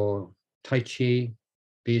or Tai Chi.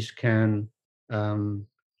 These can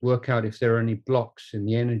work out if there are any blocks in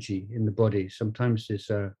the energy in the body. Sometimes there's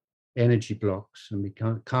energy blocks and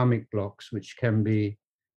karmic blocks, which can be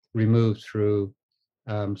removed through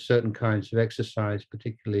certain kinds of exercise,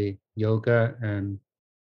 particularly yoga and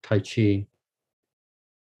Tai Chi.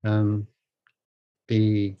 In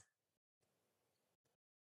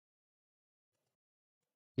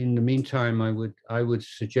the meantime, I would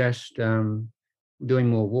suggest doing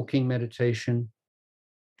more walking meditation,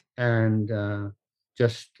 and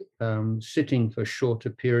just sitting for shorter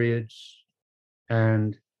periods,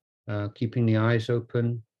 and keeping the eyes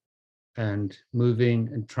open and moving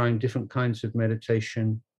and trying different kinds of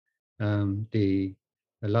meditation. The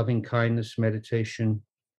loving kindness meditation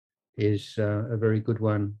is a very good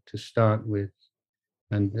one to start with.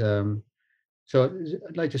 And so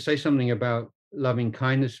I'd like to say something about loving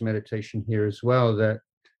kindness meditation here as well, that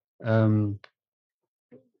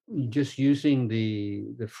just using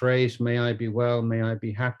the phrase, may I be well, may I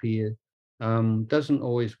be happy, doesn't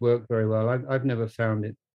always work very well. I've never found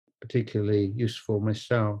it particularly useful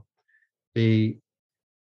myself. I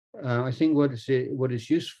think what is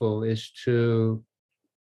useful is to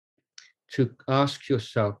ask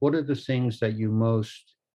yourself, what are the things that you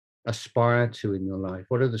most aspire to in your life?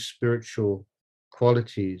 What are the spiritual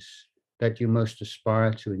qualities that you most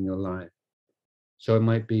aspire to in your life? So it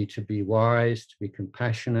might be to be wise, to be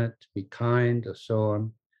compassionate, to be kind, or so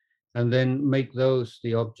on. And then make those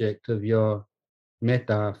the object of your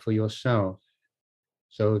metta for yourself.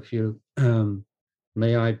 So if you,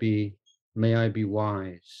 may I be may I be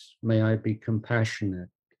wise, may I be compassionate.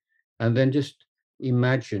 And then just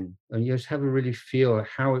imagine and just have a really feel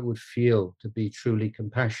how it would feel to be truly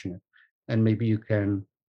compassionate. And maybe you can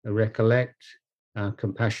recollect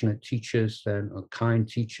compassionate teachers or kind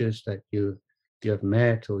teachers that you have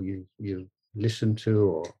met or you listened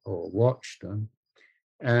to or watched.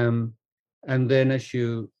 And then as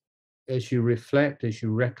you reflect, as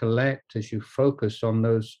you recollect, as you focus on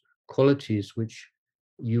those qualities which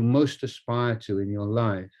you most aspire to in your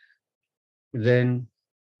life, then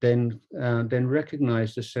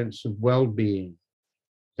recognize the sense of well-being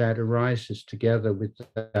that arises together with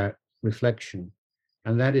that reflection,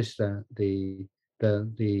 and that is the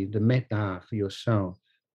metta for yourself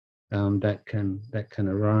that can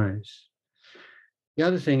arise. The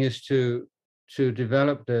other thing is to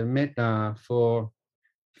develop the metta for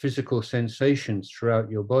physical sensations throughout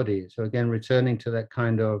your body. So again, returning to that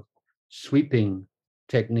kind of sweeping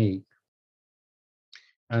technique,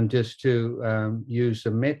 and just to use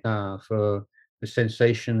the metta for the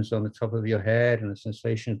sensations on the top of your head and the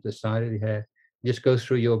sensations at the side of your head. Just go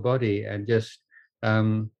through your body and just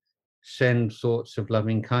send thoughts of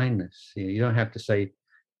loving kindness. You don't have to say,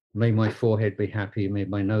 may my forehead be happy, may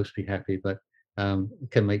my nose be happy, but it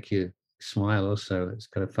can make you smile also. It's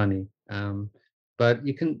kind of funny. But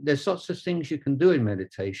you can, there's lots of things you can do in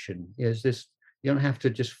meditation. You don't have to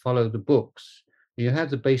just follow the books. You have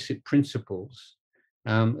the basic principles.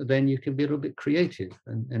 Then you can be a little bit creative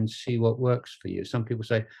and see what works for you. Some people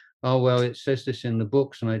say, oh, well, it says this in the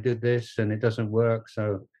books and I did this and it doesn't work,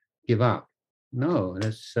 so give up. No,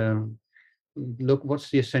 let's look,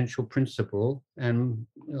 what's the essential principle and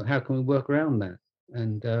how can we work around that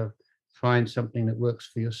and find something that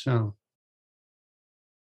works for yourself.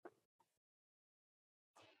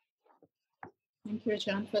 Thank you,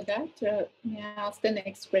 Ajahn, for that. May I ask the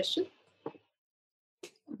next question?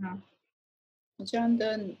 Ajahn,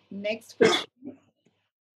 the next question.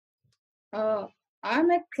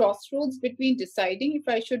 I'm at crossroads between deciding if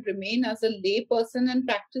I should remain as a lay person and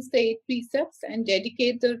practice the 8 precepts and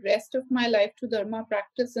dedicate the rest of my life to Dharma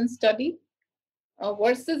practice and study,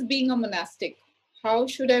 versus being a monastic. How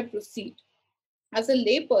should I proceed? As a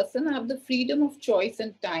lay person, I have the freedom of choice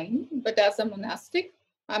and time, but as a monastic,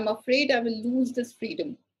 I'm afraid I will lose this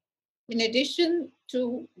freedom. In addition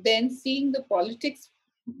to then seeing the politics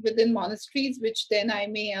within monasteries, which then I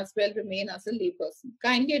may as well remain as a layperson.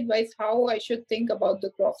 Kindly advise how I should think about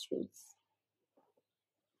the crossroads.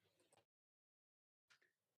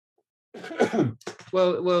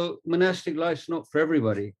 Well, monastic life's not for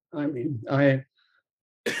everybody. I mean, I'm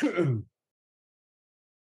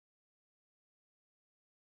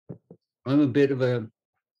a bit of a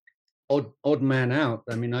odd man out.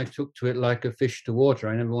 I mean, I took to it like a fish to water.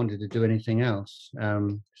 I never wanted to do anything else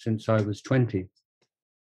since I was 20.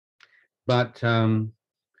 But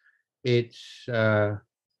it's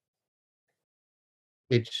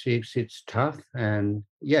tough, and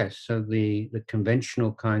yes. So the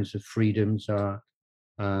conventional kinds of freedoms are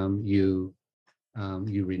you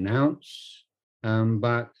renounce,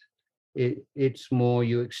 but it's more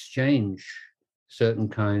you exchange certain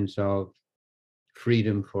kinds of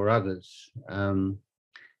freedom for others,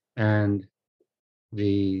 and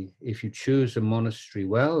if you choose a monastery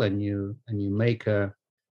well and you make a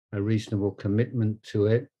reasonable commitment to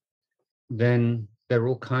it, then there are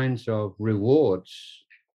all kinds of rewards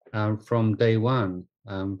from day one.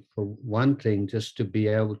 For one thing, just to be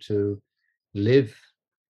able to live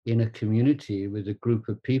in a community with a group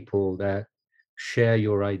of people that share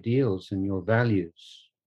your ideals and your values.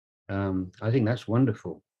 I think that's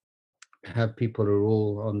wonderful. Have people who are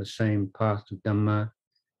all on the same path of Dhamma.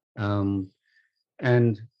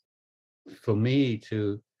 And for me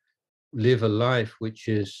to live a life which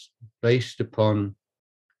is based upon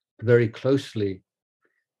very closely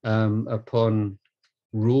upon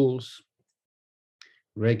rules,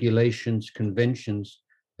 regulations, conventions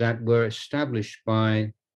that were established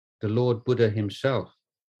by the Lord Buddha himself.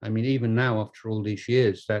 I mean, even now, after all these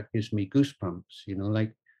years, that gives me goosebumps. You know,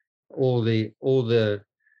 like all the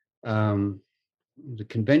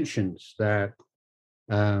conventions that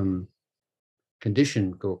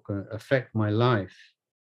condition or affect my life.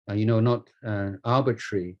 You know, not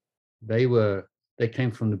arbitrary. They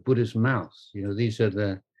came from the Buddha's mouth. You know, these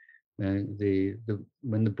are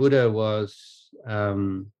when the Buddha was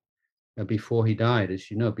before he died,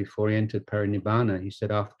 as you know, before he entered parinibbana, he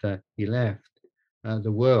said after he left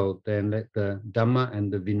the world, then let the Dhamma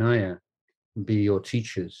and the Vinaya be your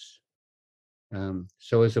teachers.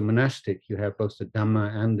 So as a monastic, you have both the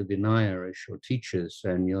Dhamma and the Vinaya as your teachers,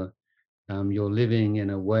 and you're living in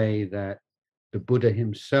a way that the Buddha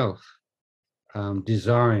himself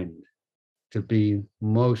designed to be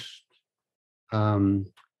most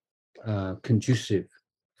conducive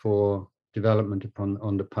for development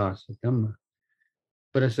on the path of Dhamma.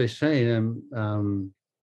 But as I say,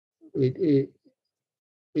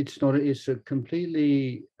 it's a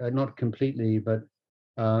completely, not completely, but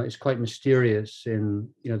it's quite mysterious in,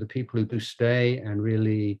 the people who do stay and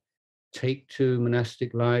really take to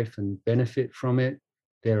monastic life and benefit from it.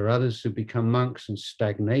 There are others who become monks and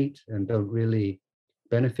stagnate and don't really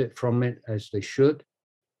benefit from it as they should.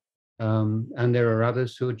 And there are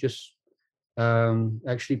others who just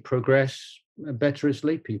actually progress better as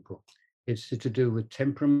lay people. It's to do with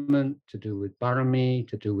temperament, to do with barami,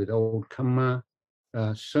 to do with old karma,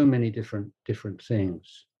 so many different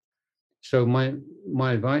things. So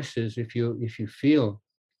my advice is, if you feel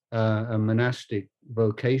a monastic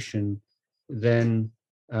vocation, then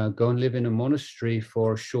go and live in a monastery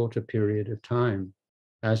for a shorter period of time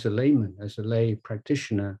as a layman, as a lay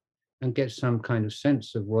practitioner, and get some kind of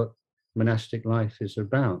sense of what monastic life is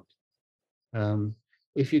about.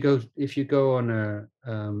 If you go on a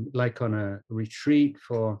on a retreat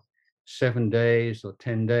for 7 days or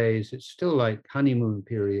 10 days, it's still like honeymoon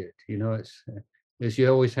period. It's as you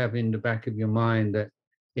always have in the back of your mind that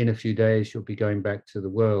in a few days you'll be going back to the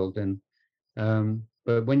world. And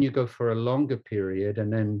but when you go for a longer period,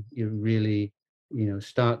 and then you really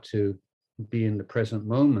start to be in the present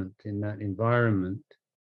moment in that environment,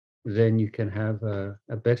 then you can have a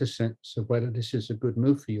better sense of whether this is a good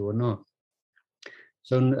move for you or not.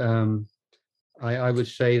 So I would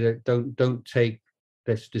say that don't take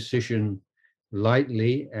this decision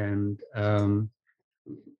lightly, and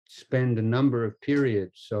spend a number of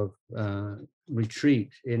periods of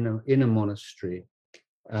retreat in a monastery,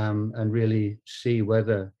 and really see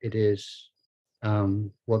whether it is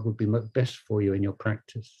what would be best for you in your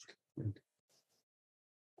practice.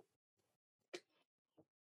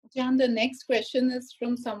 Ajahn, the next question is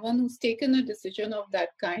from someone who's taken a decision of that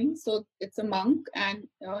kind. So it's a monk, and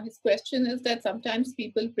his question is that sometimes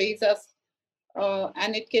people praise us,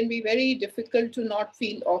 and it can be very difficult to not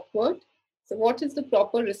feel awkward. So what is the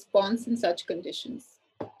proper response in such conditions?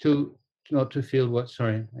 Not to feel what?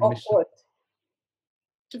 Sorry, awkward.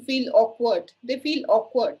 To feel awkward. They feel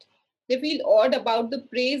awkward. They feel odd about the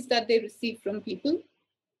praise that they receive from people.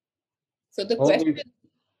 So the question.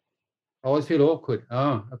 Always feel awkward.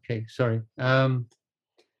 Oh, okay, sorry.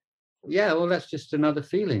 Yeah, well, that's just another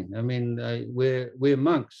feeling. I mean, we're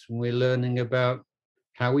monks, and we're learning about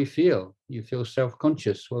how we feel. You feel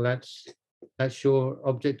self-conscious. Well, that's your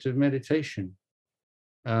object of meditation.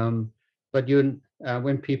 But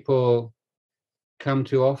when people come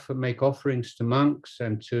to make offerings to monks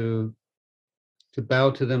and to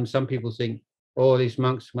bow to them, some people think, oh, these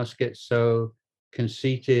monks must get so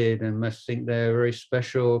conceited and must think they're very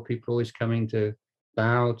special. People always coming to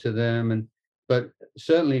bow to them, but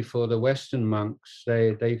certainly for the Western monks,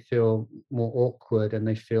 they feel more awkward and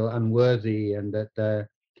they feel unworthy, and that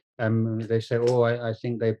they say, oh, I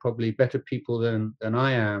think they're probably better people than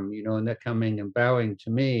I am, and they're coming and bowing to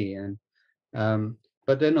me, and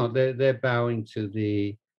but they're not. They're bowing to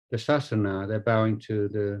the sasana. They're bowing to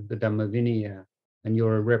the Dhamma Vinaya, and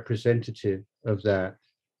you're a representative of that.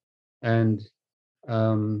 And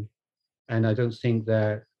I don't think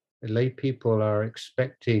that lay people are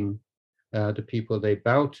expecting the people they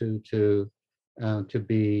bow to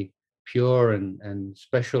be pure and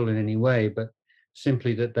special in any way, but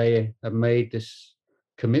simply that they have made this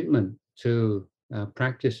commitment to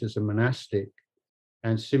practice as a monastic,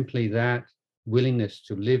 and simply that willingness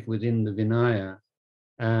to live within the Vinaya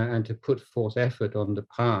and to put forth effort on the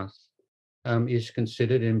path is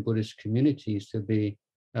considered in Buddhist communities to be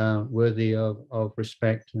worthy of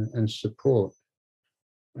respect and support.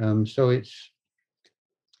 So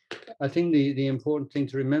I think the important thing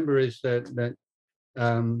to remember is that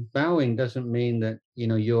bowing doesn't mean that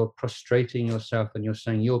you're prostrating yourself and you're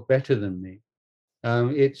saying you're better than me.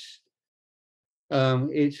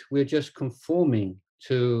 We're just conforming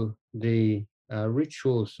to the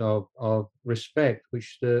rituals of respect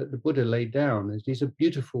which the Buddha laid down. These are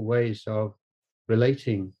beautiful ways of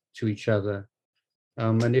relating to each other,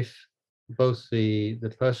 and if both the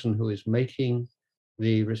person who is making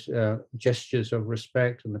the gestures of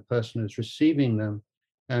respect and the person who's receiving them,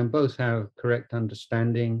 and both have correct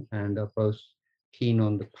understanding and are both keen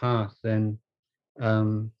on the path, then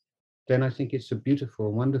I think it's a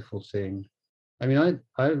beautiful, wonderful thing. I mean,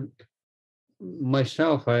 I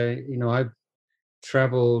myself, I've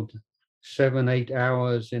traveled 7-8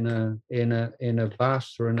 hours in a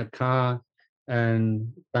bus or in a car and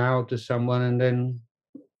bowed to someone, and then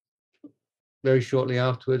very shortly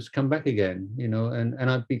afterwards come back again, and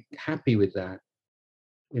I'd be happy with that.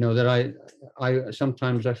 that I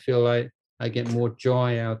sometimes I feel like I get more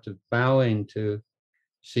joy out of bowing to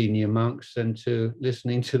senior monks than to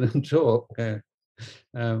listening to them talk.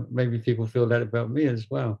 Maybe people feel that about me as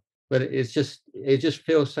well. But it just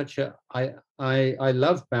feels such a I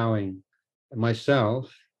love bowing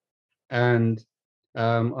myself, and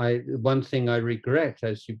one thing I regret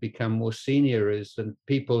as you become more senior is that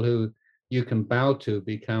people who you can bow to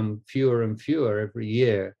become fewer and fewer every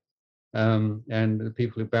year, and the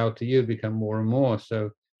people who bow to you become more and more.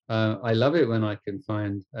 So I love it when I can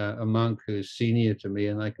find a monk who's senior to me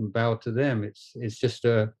and I can bow to them. It's just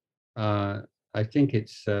I think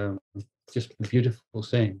it's just a beautiful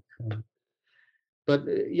thing. But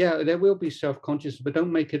yeah, there will be self-conscious, but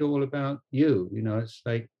don't make it all about you. It's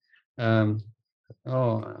like, oh,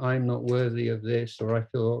 I'm not worthy of this, or I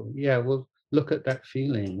feel, yeah, well, look at that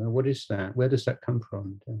feeling. What is that? Where does that come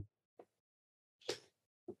from?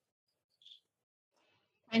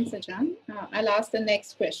 Thanks, Ajahn. I'll ask the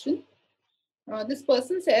next question. This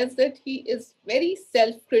person says that he is very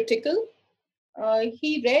self-critical.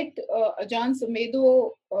 He read Ajahn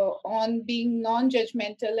Sumedho on being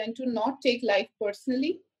non-judgmental and to not take life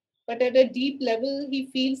personally. But at a deep level, he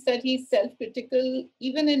feels that he's self-critical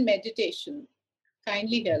even in meditation.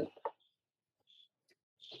 Kindly help.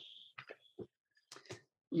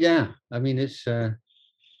 Yeah, I mean, it's a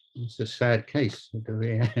sad case.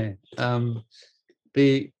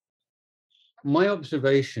 My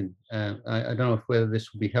observation, I don't know whether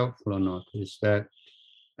this will be helpful or not, is that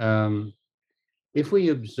if we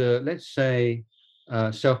observe, let's say,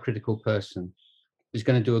 a self-critical person is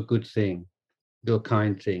going to do a good thing, do a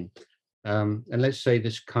kind thing, and let's say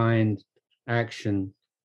this kind action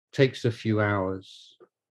takes a few hours,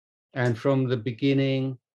 and from the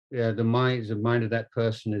beginning, the mind of that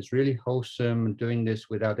person is really wholesome and doing this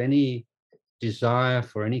without any desire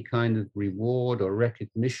for any kind of reward or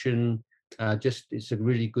recognition. Just it's a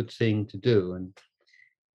really good thing to do,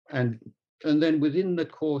 and then within the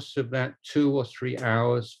course of that 2 or 3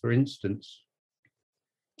 hours, for instance,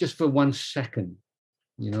 just for 1 second,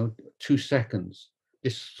 2 seconds,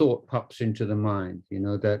 this thought pops into the mind,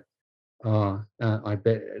 that I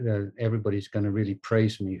bet everybody's going to really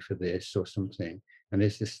praise me for this or something, and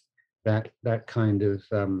there's this that kind of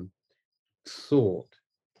thought,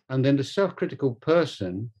 and then the self-critical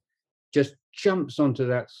person just jumps onto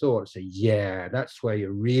that thought and say, yeah, that's where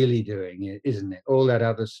you're really doing it, isn't it? All that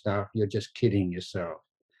other stuff, you're just kidding yourself.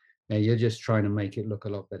 Now you're just trying to make it look a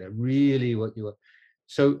lot better. Really, what you are.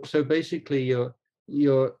 So basically,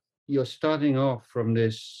 you're starting off from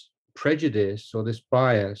this prejudice or this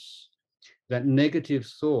bias that negative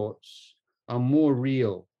thoughts are more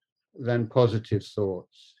real than positive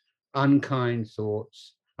thoughts. Unkind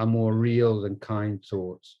thoughts are more real than kind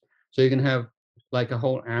thoughts. So you can have like a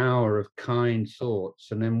whole hour of kind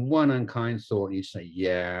thoughts and then one unkind thought, and you say,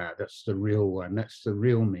 yeah, that's the real one. That's the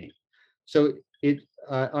real me. So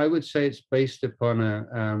I would say it's based upon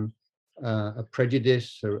a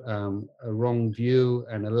prejudice, a wrong view,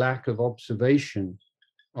 and a lack of observation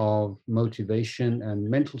of motivation and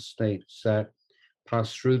mental states that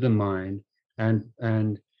pass through the mind,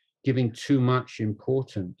 and giving too much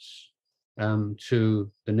importance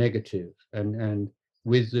to the negative, and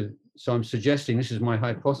with the so I'm suggesting, this is my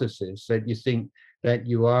hypothesis, that you think that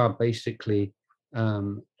you are basically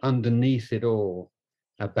underneath it all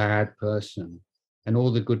a bad person, and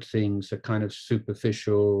all the good things are kind of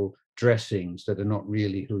superficial dressings that are not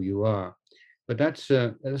really who you are. But that's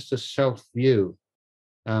a self view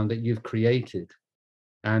that you've created.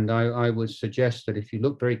 And I would suggest that if you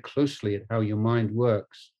look very closely at how your mind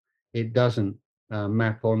works, it doesn't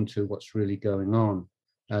map onto what's really going on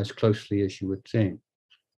as closely as you would think.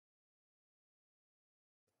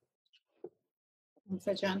 Thanks,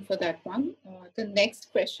 Ajahn, for that one. The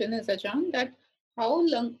next question is, Ajahn, that how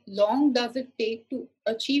long does it take to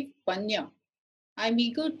achieve panya? I'm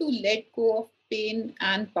eager to let go of pain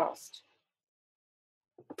and past.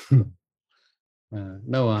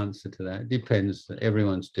 No answer to that. It depends.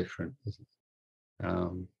 Everyone's different.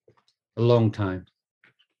 A long time.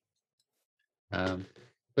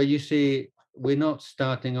 But you see, we're not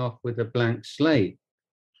starting off with a blank slate.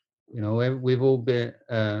 We've all been,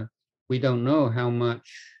 we don't know how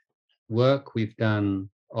much work we've done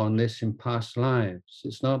on this in past lives.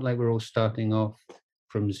 It's not like we're all starting off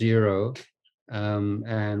from zero,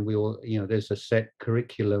 and we all, there's a set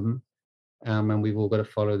curriculum, and we've all got to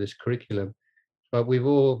follow this curriculum. But we've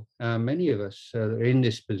all, many of us are in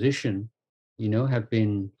this position, have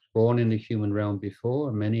been born in the human realm before,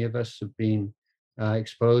 and many of us have been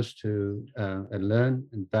exposed to and learned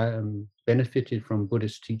and benefited from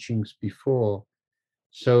Buddhist teachings before.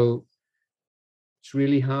 So it's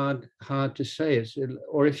really hard to say.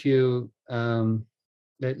 Or if you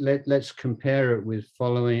let's compare it with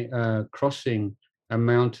crossing a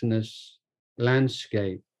mountainous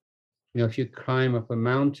landscape. If you climb up a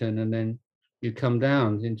mountain and then you come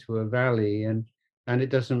down into a valley, and it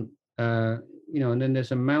doesn't, and then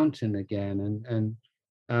there's a mountain again, and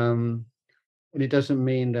it doesn't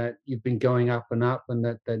mean that you've been going up and up and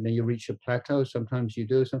that then you reach a plateau. Sometimes you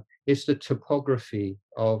do. So it's the topography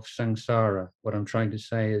of samsara. What I'm trying to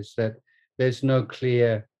say is that there's no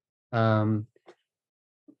clear,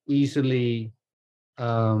 easily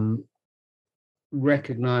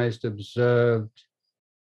recognized, observed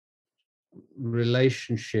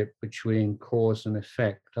relationship between cause and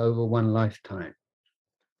effect over one lifetime.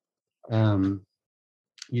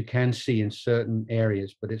 You can see in certain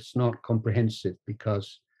areas, but it's not comprehensive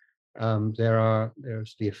because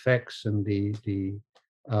there's the effects and the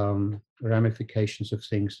ramifications of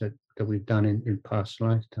things that we've done in past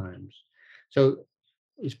lifetimes. So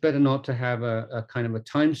it's better not to have a kind of a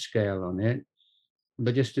time scale on it,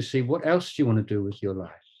 but just to see what else do you want to do with your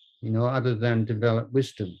life, other than develop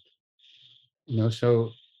wisdom.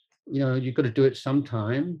 So you've got to do it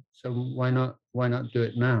sometime. So why not do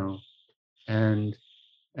it now, and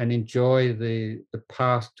enjoy the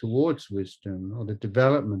path towards wisdom or the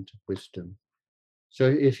development of wisdom. So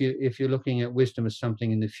if you're looking at wisdom as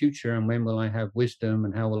something in the future, and when will I have wisdom,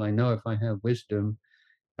 and how will I know if I have wisdom,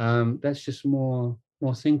 that's just more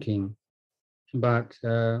thinking. But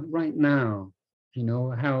right now,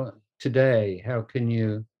 how can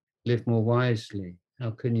you live more wisely?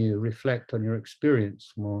 How can you reflect on your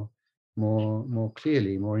experience more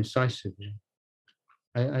clearly, more incisively?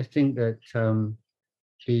 I think that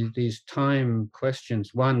these time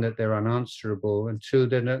questions, one, that they're unanswerable, and two,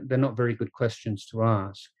 they're not very good questions to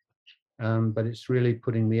ask. But it's really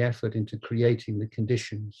putting the effort into creating the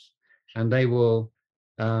conditions, and they will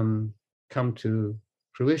come to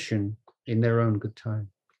fruition in their own good time.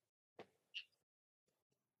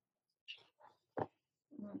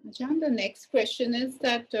 Ajahn, the next question is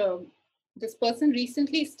that this person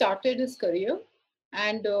recently started his career,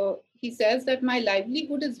 and he says that my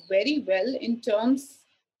livelihood is very well in terms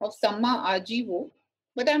of samma ajivo,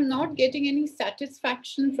 but I'm not getting any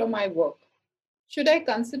satisfaction from my work. Should I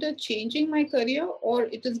consider changing my career, or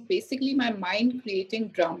it is basically my mind creating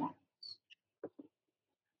drama?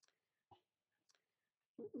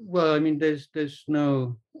 Well, I mean, there's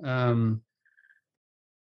no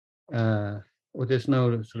there's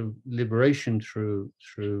no sort of liberation through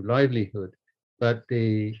livelihood, but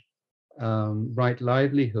the right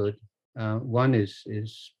livelihood, one is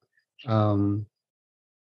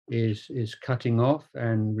cutting off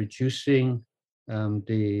and reducing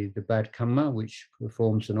the bad karma, which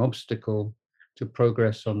forms an obstacle to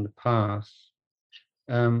progress on the path.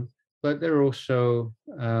 But there are also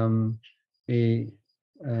the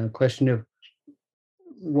question of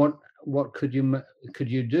what could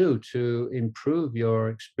you do to improve your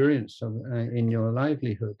experience in your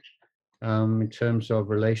livelihood, in terms of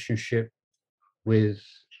relationship with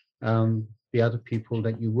the other people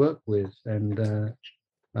that you work with, and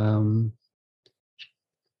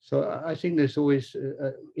so I think there's always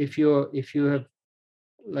if you have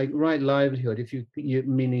like right livelihood, if you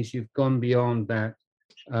meaning you've gone beyond that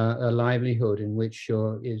a livelihood in which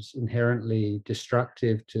is inherently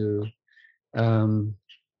destructive to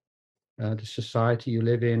the society you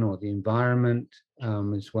live in, or the environment,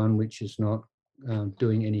 is one which is not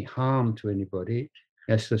doing any harm to anybody.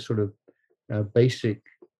 That's the sort of basic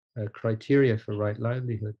criteria for right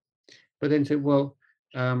livelihood. But then say, well,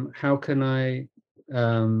 how can I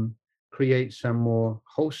create some more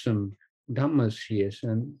wholesome Dhammas here,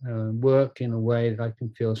 and work in a way that I can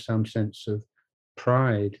feel some sense of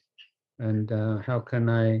pride? And how can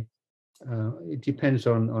I, it depends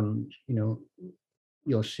on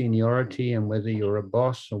your seniority, and whether you're a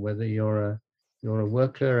boss or whether you're a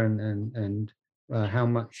worker, and how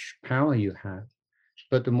much power you have.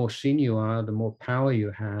 But the more senior you are, the more power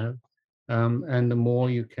you have, and the more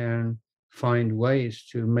you can find ways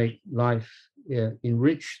to make life,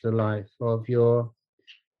 enrich the life of your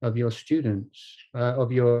students,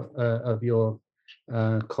 of your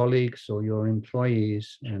colleagues or your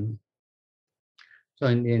employees. And so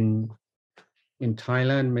in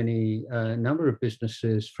Thailand, many number of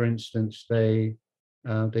businesses, for instance, they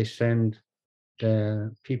send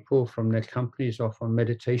their people from their companies off on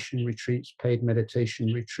meditation retreats, paid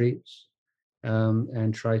meditation retreats,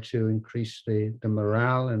 and try to increase the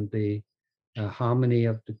morale and the harmony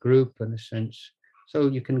of the group, in a sense. So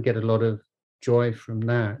you can get a lot of joy from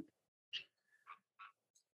that.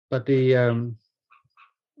 But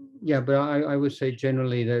but I would say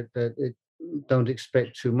generally that don't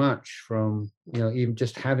expect too much from, even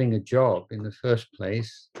just having a job in the first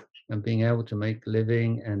place and being able to make a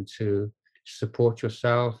living and to support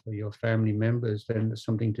yourself or your family members, then there's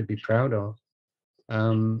something to be proud of.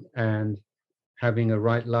 And having a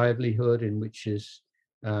right livelihood in which is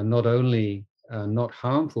not only not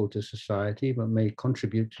harmful to society, but may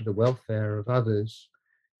contribute to the welfare of others,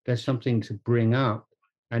 there's something to bring up,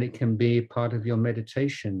 and it can be part of your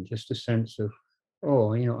meditation, just a sense of,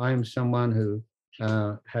 oh, I'm someone who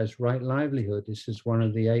has right livelihood. This is one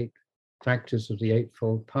of the 8 factors of the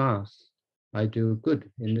Eightfold Path. I do good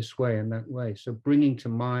in this way and that way. So bringing to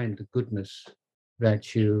mind the goodness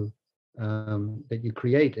that you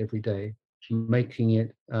create every day, making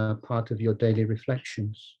it part of your daily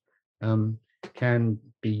reflections, can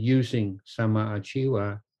be using Sama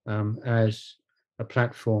Ajiva as a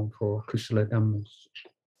platform for Kusala Dhammas.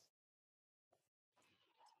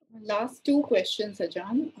 Last 2 questions,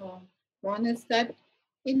 Ajahn. One is that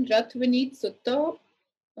in Ratvanit Sutta,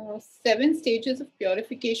 7 stages of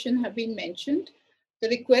purification have been mentioned. The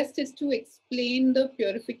request is to explain the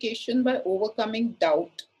purification by overcoming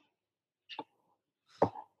doubt.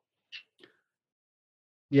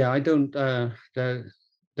 Yeah, I don't.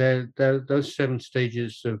 Those 7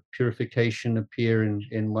 stages of purification appear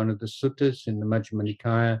in one of the suttas in the Majjhima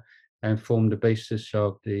Nikaya and form the basis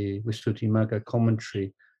of the Visuddhimagga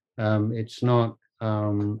commentary. It's not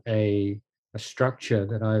a structure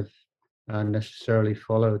that I've necessarily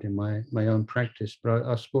followed in my own practice, but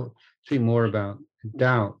I'll speak more about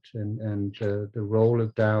doubt and the role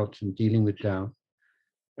of doubt and dealing with doubt.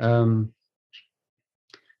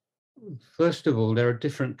 First of all, there are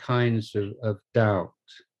different kinds of doubt.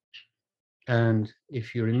 And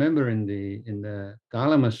if you remember in the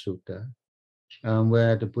Galama Sutta,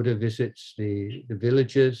 where the Buddha visits the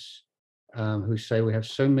villagers who say, we have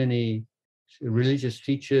so many religious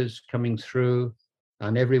teachers coming through,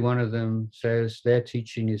 and every one of them says their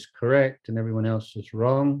teaching is correct and everyone else is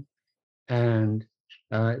wrong. And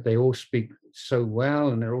they all speak so well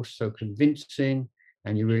and they're all so convincing,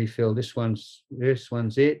 and you really feel this one's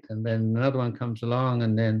it. And then another one comes along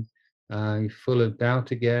and then you're full of doubt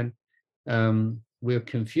again. We're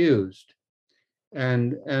confused.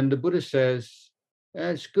 And the Buddha says,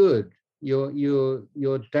 that's good.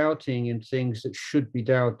 You're doubting in things that should be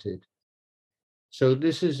doubted. So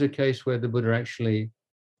this is a case where the Buddha actually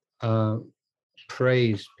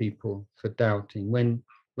praised people for doubting. When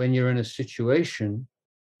you're in a situation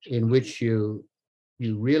in which you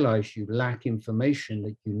realize you lack information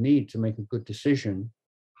that you need to make a good decision,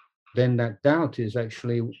 then that doubt is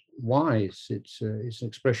actually wise. It's an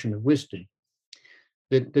expression of wisdom.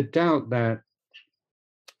 The doubt that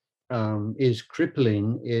is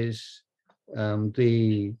crippling is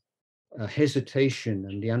the hesitation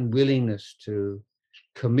and the unwillingness to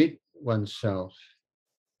commit oneself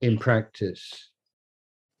in practice.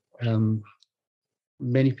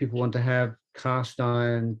 Many people want to have cast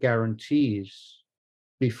iron guarantees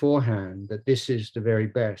beforehand that this is the very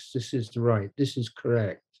best, this is the right, this is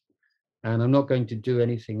correct, and I'm not going to do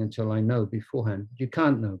anything until I know beforehand. You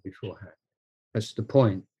can't know beforehand. That's the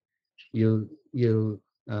point. You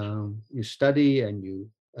study and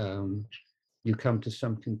you come to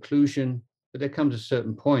some conclusion, but there comes a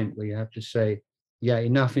certain point where you have to say, yeah,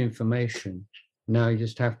 enough information. Now you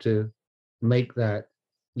just have to make that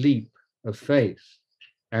leap of faith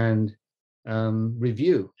and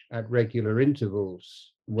review at regular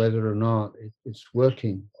intervals whether or not it's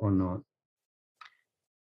working or not.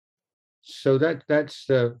 So that's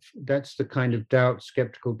the kind of doubt,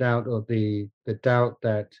 skeptical doubt, or the doubt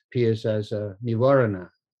that appears as a nivarana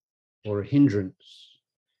or a hindrance.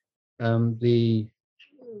 The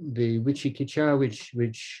vicikicca,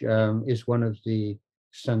 which is one of the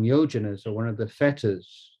samyojanas, or one of the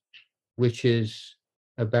fetters, which is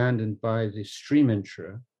abandoned by the stream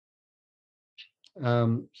enterer.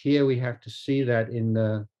 Here we have to see that in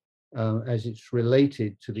the as it's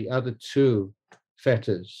related to the other 2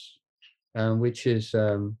 fetters, which is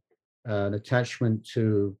an attachment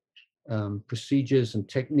to procedures and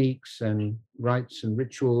techniques and rites and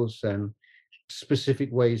rituals and specific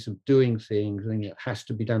ways of doing things, and it has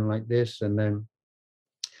to be done like this. And then,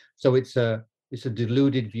 so it's a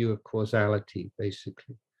deluded view of causality,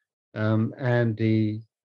 basically. And the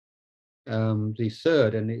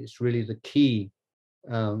third, and it's really the key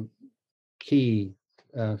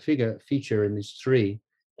feature in these 3,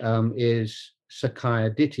 is Sakkaya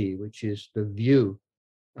Ditthi, which is the view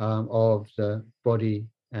of the body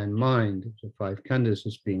and mind, the 5 khandhas,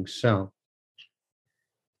 as being self.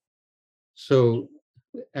 So,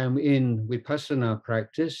 in Vipassana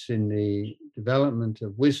practice, in the development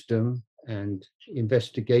of wisdom,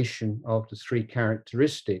 investigation of the three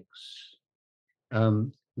characteristics,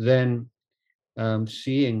 then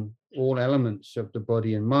seeing all elements of the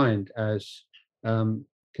body and mind as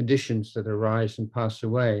conditions that arise and pass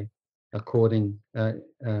away according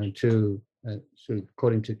to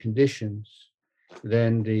conditions,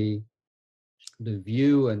 then the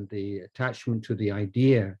view and the attachment to the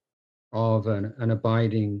idea of an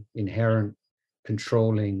abiding, inherent,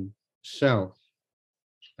 controlling self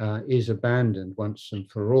is abandoned once and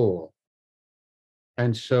for all.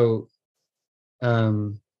 And so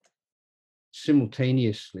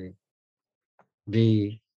simultaneously,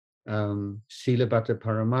 the Silabhata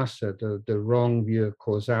Paramasa, the wrong view of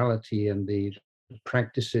causality and the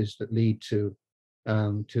practices that lead to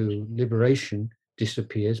liberation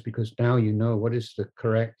disappears, because now you know what is the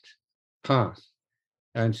correct path.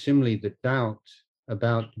 And similarly, the doubt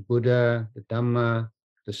about the Buddha, the Dhamma,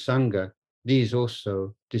 the Sangha, these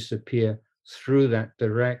also disappear through that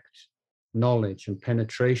direct knowledge and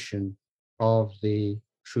penetration of the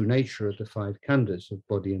true nature of the five khandhas of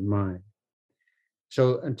body and mind.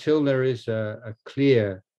 So until there is a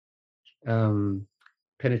clear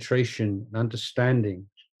penetration and understanding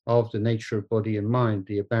of the nature of body and mind,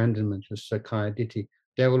 the abandonment of Sakkaya Ditthi,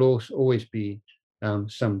 there will always be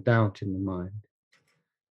some doubt in the mind.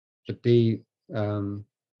 But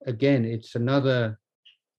again, it's another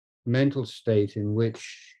mental state in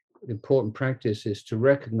which important practice is to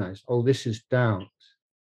recognize, oh, this is doubt.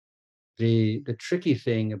 The tricky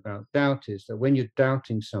thing about doubt is that when you're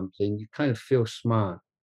doubting something, you kind of feel smart.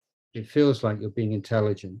 It feels like you're being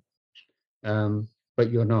intelligent,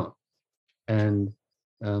 but you're not. And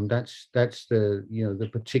that's the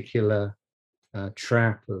particular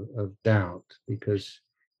trap of doubt, because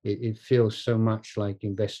it feels so much like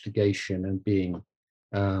investigation and being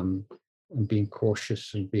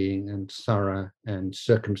cautious and being thorough and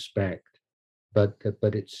circumspect, but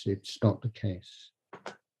it's not the case.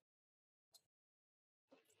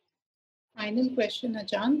 Final question,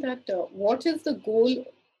 Ajahn, that what is the goal?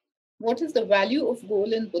 What is the value of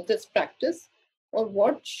goal in Buddhist practice, or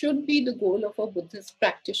what should be the goal of a Buddhist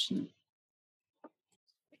practitioner?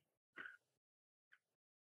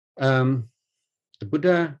 The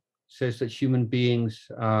Buddha says that human beings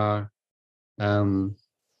are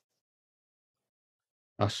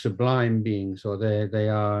sublime beings, or they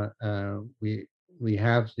are we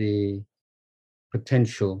have the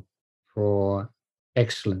potential for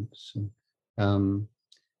excellence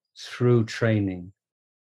through training,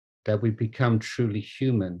 that we become truly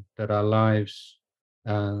human, that our lives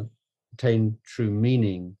attain true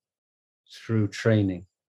meaning through training,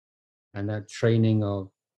 and that training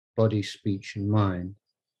of body, speech, and mind.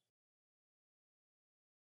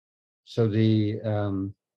 So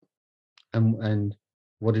and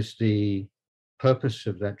what is the purpose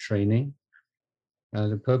of that training?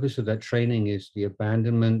 The purpose of that training is the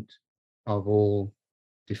abandonment of all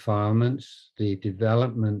defilements, the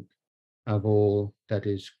development of all that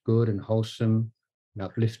is good and wholesome and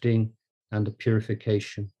uplifting, and the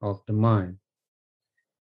purification of the mind.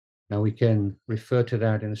 Now we can refer to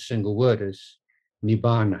that in a single word as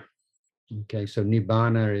Nibbana. Okay, so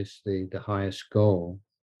Nibbana is the highest goal.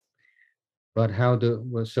 But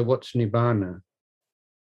so what's Nibbana?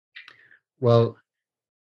 Well,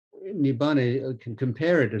 Nibbana, you can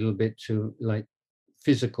compare it a little bit to like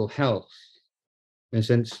physical health, in the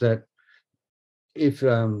sense that if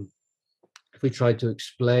we try to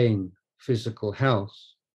explain physical health,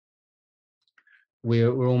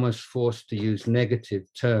 we're almost forced to use negative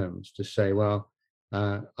terms to say, well,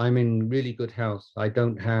 I'm in really good health. I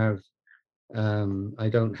don't have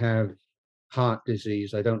heart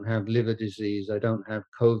disease. I don't have liver disease. I don't have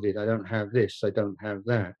COVID. I don't have this. I don't have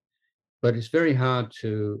that. But it's very hard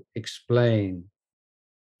to explain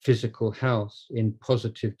physical health in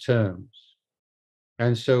positive terms.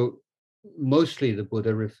 And so mostly the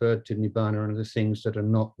Buddha referred to Nibbana and the things that are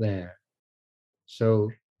not there.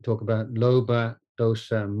 So talk about Lobha,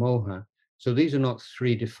 Dosa, and Moha. So these are not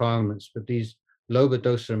three defilements, but these Lobha,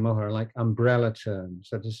 Dosa, and Moha are like umbrella terms.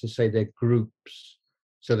 That is to say, they're groups.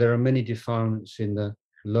 So there are many defilements in the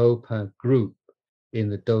Lobha group, in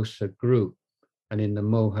the Dosa group, and in the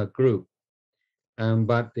Moha group.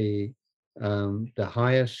 But the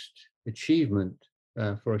highest achievement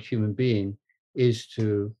for a human being is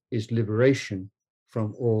liberation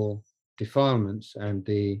from all defilements and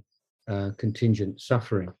the contingent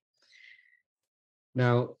suffering.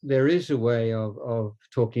 Now, there is a way of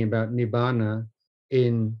talking about Nibbana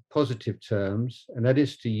in positive terms, and that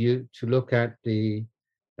is to look at the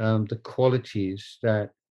qualities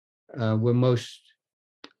that were most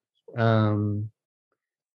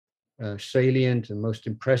salient and most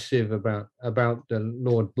impressive about the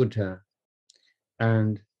Lord Buddha.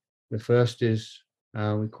 And the first is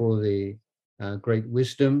we call the great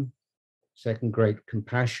wisdom, second great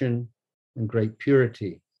compassion, and great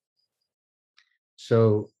purity.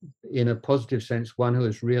 So in a positive sense, one who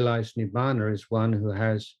has realized Nibbana is one who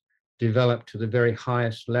has developed to the very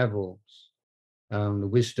highest levels, the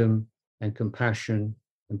wisdom and compassion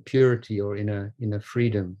and purity, or inner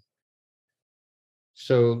freedom.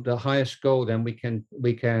 So the highest goal then we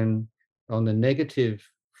can on the negative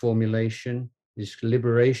formulation is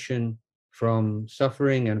liberation from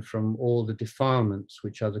suffering and from all the defilements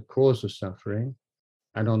which are the cause of suffering.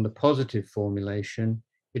 And on the positive formulation,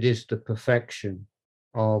 it is the perfection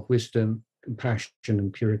of wisdom, compassion,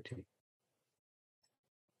 and purity.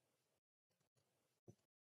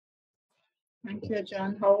 Thank you,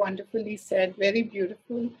 Ajahn. How wonderfully said. Very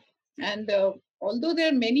beautiful. And although there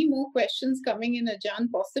are many more questions coming in,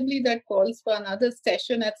 Ajahn, possibly that calls for another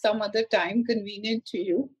session at some other time convenient to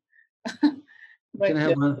you. But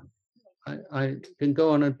I can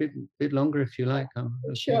go on a bit longer if you like.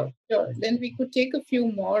 Okay. Sure. Then we could take a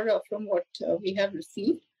few more from what we have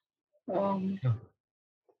received.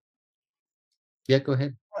 Yeah, go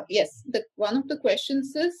ahead. Yes, one of the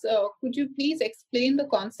questions is, could you please explain the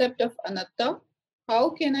concept of Anatta? How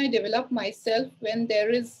can I develop myself when there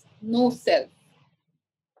is no self?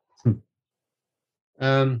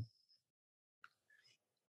 There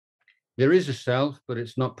is a self, but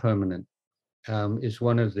it's not permanent, is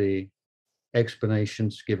one of the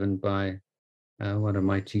explanations given by one of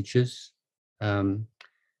my teachers.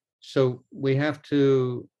 So we have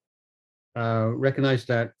to recognize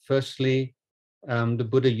that, firstly, the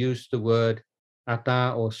Buddha used the word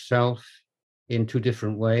atta or self in two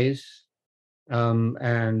different ways.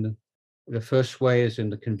 And the first way is in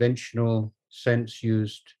the conventional sense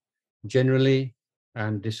used generally,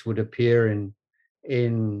 and this would appear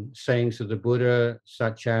in sayings of the Buddha,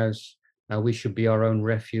 such as we should be our own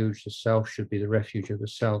refuge, the self should be the refuge of the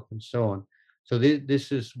self, and so on. So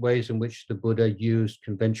this is ways in which the Buddha used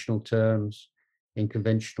conventional terms in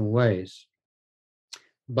conventional ways.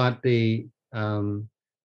 But the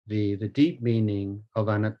deep meaning of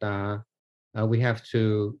anatta, we have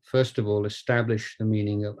to first of all establish the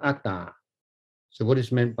meaning of atta. So what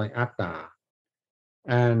is meant by atta?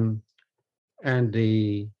 And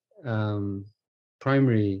the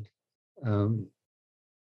primary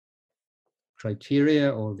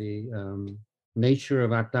criteria or the nature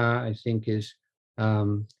of atta, I think, is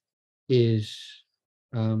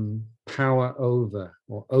power over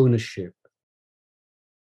or ownership.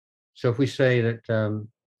 So if we say that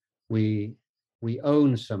we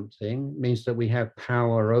own something, it means that we have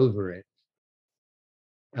power over it.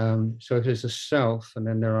 So if there's a self and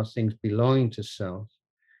then there are things belonging to self,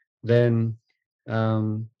 then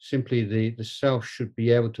simply the self should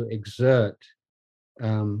be able to exert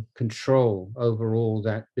control over all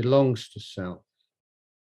that belongs to self.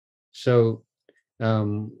 So,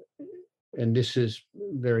 and this is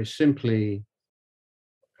very simply,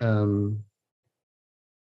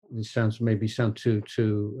 this maybe sound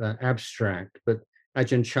too abstract, but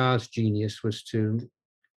Ajahn Chah's genius was to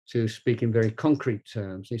speak in very concrete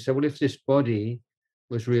terms. He said, well, if this body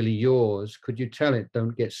was really yours, could you tell it,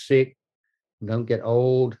 don't get sick, don't get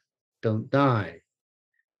old, don't die?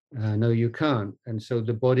 No, you can't. And so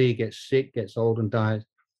the body gets sick, gets old, and dies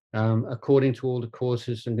according to all the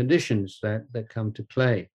causes and conditions that come to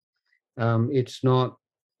play. It's not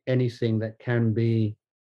anything that can be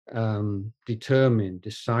determined,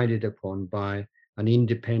 decided upon by an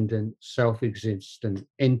independent, self-existent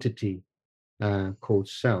entity called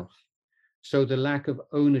self. So the lack of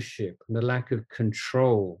ownership and the lack of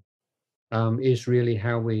control is really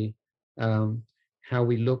how we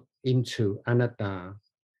look into anatta.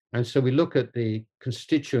 And so we look at the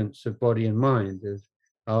constituents of body and mind,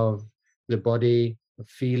 of the body, of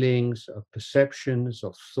feelings, of perceptions,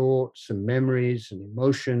 of thoughts and memories and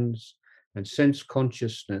emotions and sense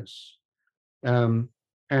consciousness. And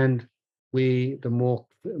the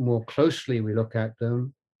more closely we look at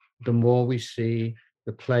them, the more we see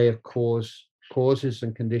the play of causes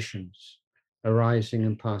and conditions arising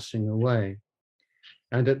and passing away.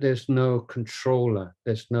 And that there's no controller,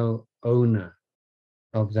 there's no owner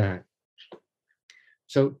of that.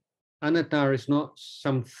 So anatta is not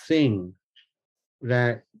something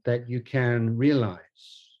that you can realize.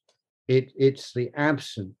 It's the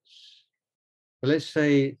absence. But let's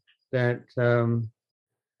say that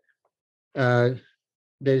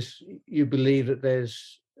you believe that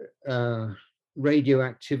there's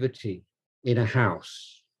radioactivity in a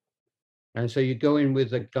house, and so you go in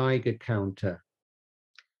with a Geiger counter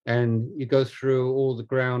and you go through all the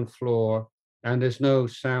ground floor, and there's no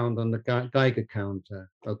sound on the Geiger counter.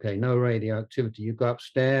 Okay, no radioactivity. You go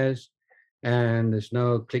upstairs, and there's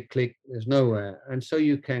no click, click, there's nowhere. And so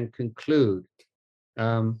you can conclude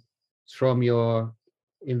from your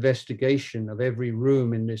investigation of every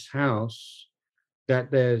room in this house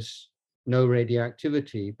that there's no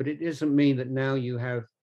radioactivity. But it doesn't mean that now you have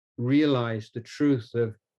realized the truth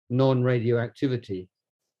of non-radioactivity.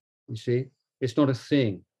 You see, it's not a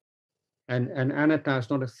thing. And Anatta is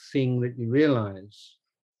not a thing that you realize.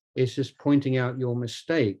 It's just pointing out your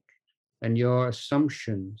mistake and your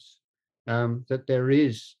assumptions that there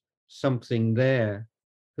is something there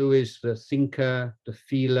who is the thinker, the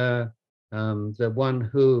feeler, the one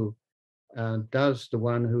who does, the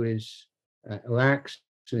one who is who acts,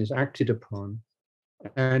 who is acted upon.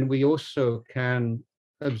 And we also can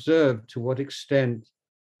observe to what extent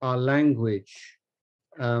our language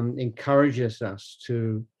encourages us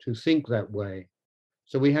to think that way.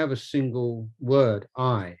 So we have a single word,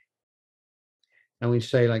 I, and we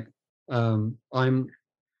say like,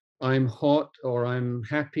 I'm hot, or I'm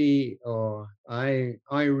happy, or I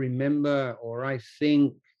remember, or I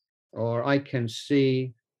think, or I can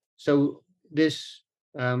see. So this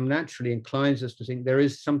naturally inclines us to think there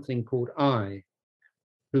is something called I,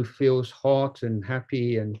 who feels hot and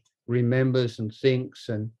happy and remembers and thinks,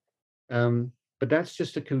 and but that's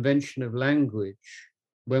just a convention of language.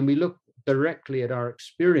 When we look directly at our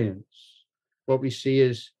experience, what we see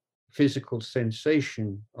is physical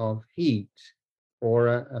sensation of heat, or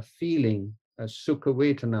a feeling, a sukha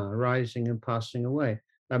vedana arising and passing away,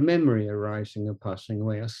 a memory arising and passing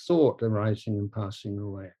away, a thought arising and passing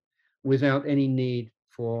away, without any need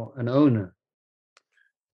for an owner.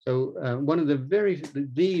 So one of the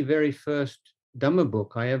very first Dhamma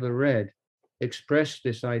book I ever read expressed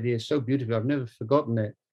this idea so beautifully. I've never forgotten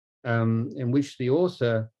it, in which the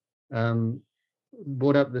author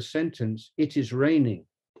brought up the sentence, "It is raining."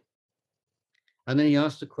 And then he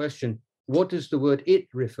asked the question, what does the word it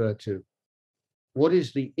refer to? What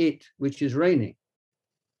is the it which is raining?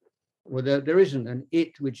 Well, there isn't an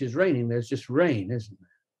it which is raining. There's just rain, isn't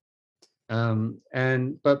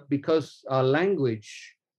there? But because our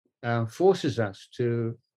language forces us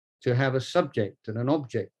to have a subject and an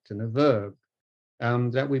object and a verb,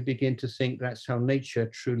 that we begin to think that's how nature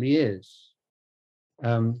truly is.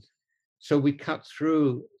 So we cut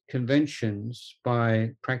through conventions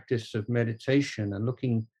by practice of meditation and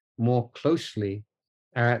looking more closely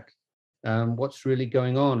at what's really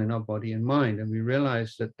going on in our body and mind. And we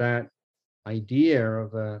realize that that idea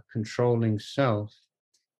of a controlling self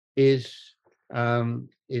is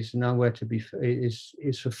nowhere to be,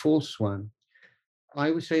 is a false one.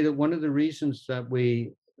 I would say that one of the reasons that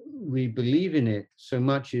we believe in it so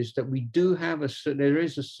much is that we do have there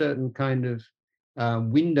is a certain kind of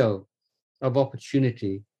window of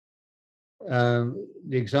opportunity. The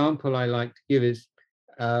example I like to give is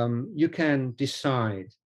you can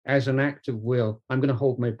decide as an act of will, I'm going to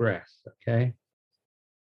hold my breath, okay?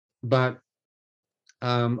 But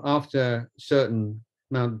after a certain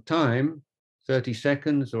amount of time, 30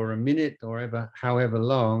 seconds or a minute or however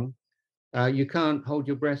long, you can't hold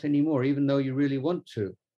your breath anymore, even though you really want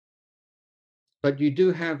to. But you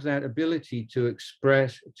do have that ability to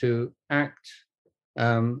express, to act,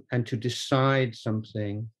 and to decide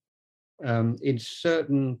something in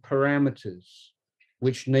certain parameters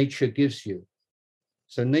which nature gives you.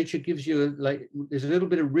 So nature gives you, there's a little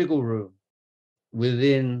bit of wriggle room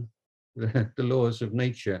within the laws of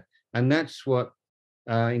nature. And that's what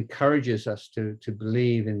encourages us to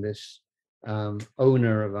believe in this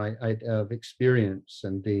owner of experience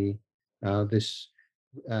and this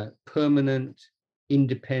permanent,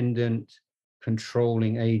 independent,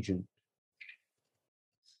 controlling agent.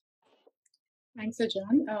 Thanks,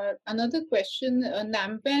 Ajahn. Another question,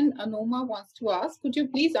 Nampan Anoma wants to ask, could you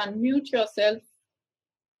please unmute yourself?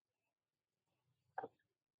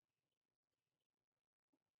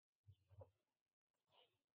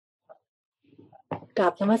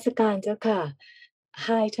 Hi,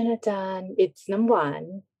 Thanajan. It's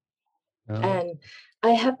Namwan. And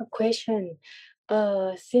I have a question.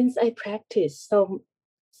 Since I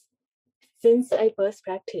first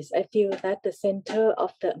practice, I feel that the center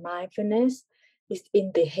of the mindfulness is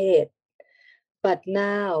in the head. But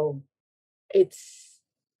now it's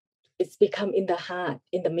become in the heart,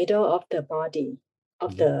 in the middle of the body,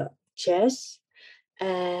 of the chest.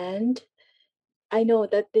 And I know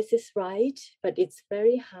that this is right, but it's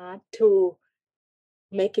very hard to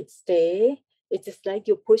make it stay. It's just like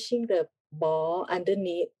you're pushing the ball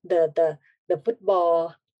underneath the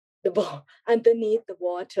football, the ball underneath the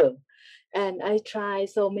water. And I try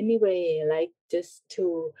so many ways, like just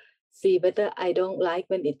to see whether I don't like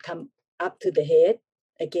when it come up to the head.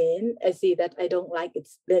 Again, I see that I don't like it,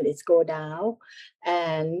 then it's go down.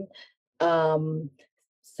 And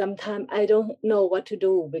sometimes I don't know what to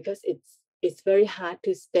do because it's very hard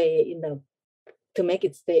to stay to make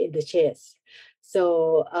it stay in the chest.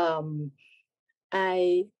 So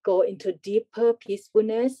I go into deeper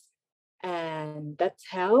peacefulness, and that's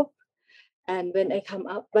help. And when I come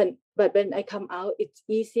out, but when I come out, it's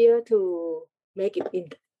easier to make it in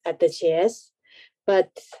at the chest.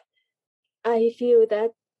 But I feel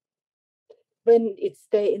that when it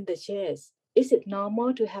stay in the chest, is it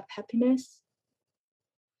normal to have happiness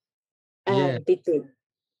and pity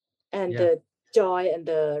and the joy and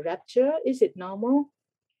the rapture? Is it normal?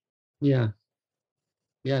 Yeah,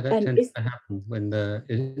 that And tends to happen when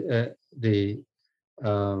the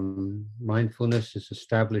mindfulness is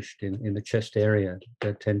established in the chest area.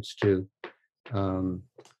 That tends to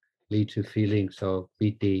lead to feelings of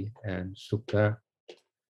piti and sukha,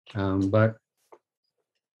 but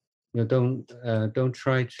don't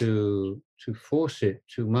try to force it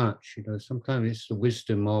too much. Sometimes it's the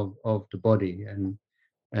wisdom of the body,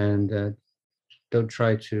 and don't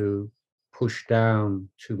try to push down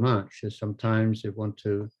too much. Sometimes you want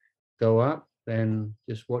to go up, then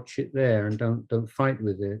just watch it there and don't fight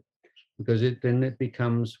with it, because then it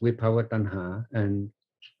becomes vipavatanha, and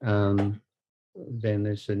then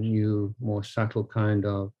there's a new, more subtle kind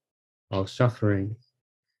of suffering.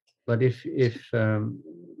 But if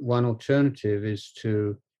one alternative is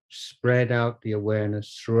to spread out the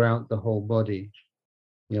awareness throughout the whole body,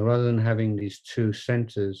 rather than having these two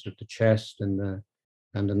centers of the chest and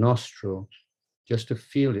the nostril, just to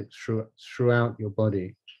feel it throughout your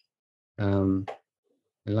body.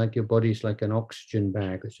 Like your body's like an oxygen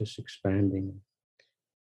bag, it's just expanding.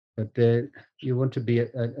 But you want to be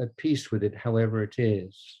at peace with it, however it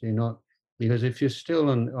is. You're not, because if you're still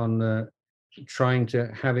on the trying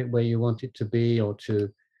to have it where you want it to be, or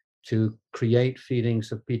to create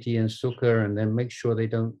feelings of piti and sukha and then make sure they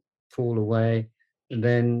don't fall away, and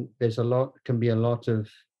then can be a lot of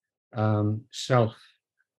self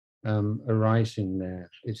arising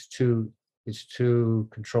there. It's too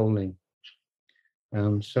controlling.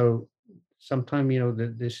 So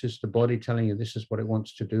sometimes this is the body telling you this is what it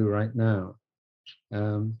wants to do right now.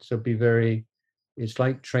 So be very. It's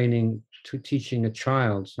like teaching a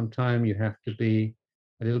child. Sometimes you have to be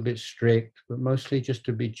a little bit strict, but mostly just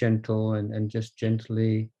to be gentle and just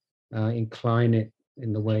gently incline it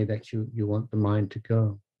in the way that you want the mind to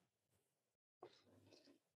go.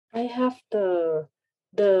 I have the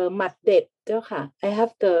mat det เจ้าค่ะ I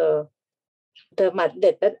have the mat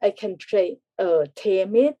det that I can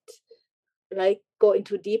tame it, like go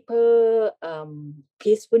into deeper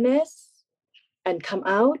peacefulness and come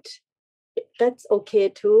out. That's okay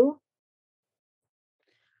too.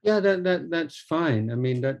 Yeah, that's fine. I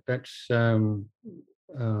mean that's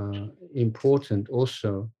important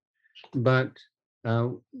also. But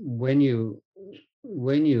when you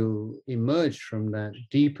emerge from that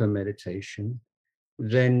deeper meditation,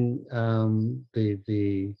 then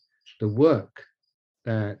the work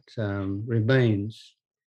that remains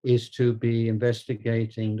is to be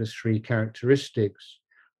investigating the three characteristics.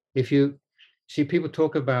 If you see, people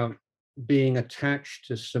talk about being attached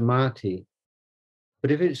to samadhi,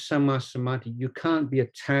 but if it's samma samadhi, you can't be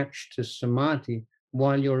attached to samadhi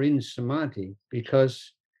while you're in samadhi,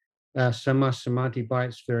 because samma samadhi by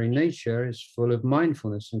its very nature is full of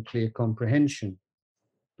mindfulness and clear comprehension.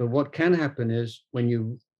 But what can happen is when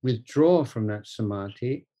you withdraw from that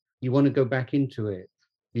samadhi, you want to go back into it.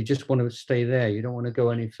 You just want to stay there. You don't want to go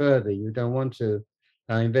any further. You don't want to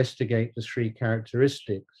investigate the three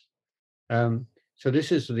characteristics. So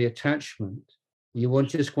this is the attachment. You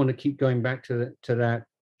just want to keep going back to that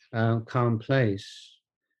calm place.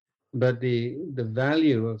 But the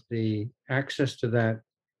value of the access to that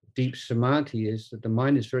deep samadhi is that the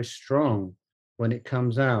mind is very strong when it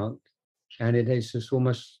comes out, and it is just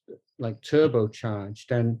almost like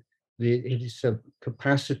turbocharged, and it is a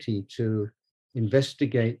capacity to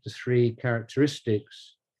investigate the three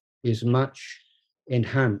characteristics is much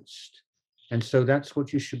enhanced. And so that's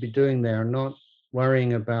what you should be doing there, not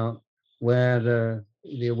worrying about where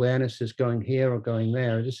the awareness is going here or going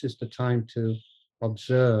there. This is the time to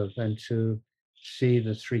observe and to see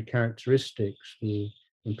the three characteristics, the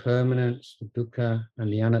impermanence, the dukkha,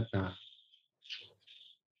 and the anatta.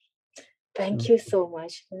 Thank you so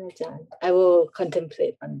much, Ajahn. I will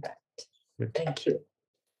contemplate on that. Good. Thank you.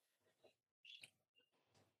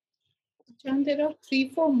 Ajahn, there are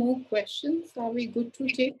 3-4 more questions. Are we good to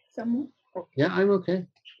take some more? Okay. Yeah, I'm okay.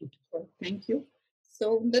 Thank you.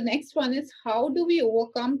 So the next one is, how do we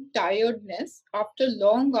overcome tiredness after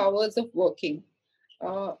long hours of working?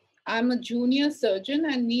 I'm a junior surgeon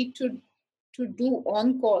and need to do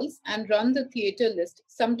on-calls and run the theatre list.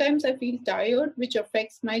 Sometimes I feel tired, which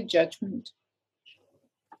affects my judgment.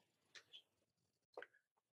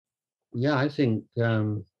 Yeah, I think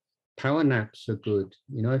power naps are good.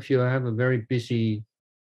 You know, if you have a very busy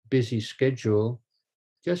schedule,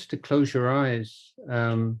 just to close your eyes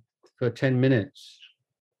for 10 minutes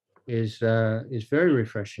is very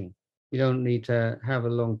refreshing. You don't need to have a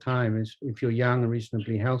long time. If you're young and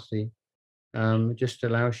reasonably healthy, it just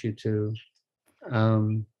allows you to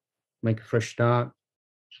make a fresh start.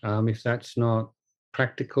 If that's not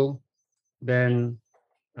practical, then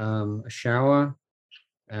a shower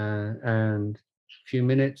and a few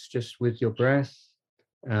minutes just with your breath,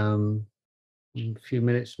 a few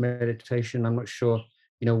minutes meditation. I'm not sure,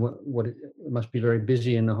 you know, what it must be very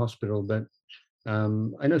busy in the hospital, but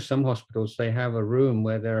I know some hospitals, they have a room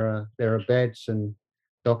where there are beds and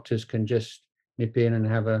doctors can just nip in and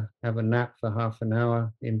have a nap for half an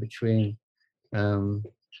hour in between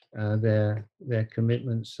their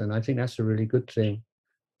commitments, and I think that's a really good thing.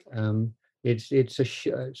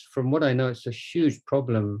 It's from what I know, it's a huge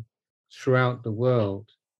problem throughout the world,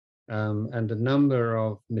 and the number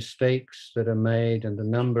of mistakes that are made and the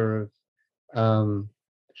number of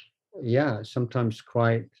sometimes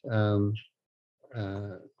quite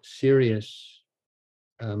serious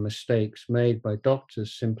mistakes made by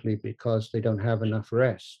doctors simply because they don't have enough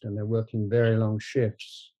rest and they're working very long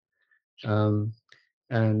shifts.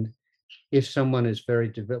 And if someone is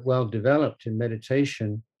very well developed in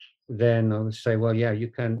meditation, then I would say, well, yeah, you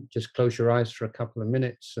can just close your eyes for a couple of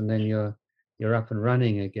minutes and then you're up and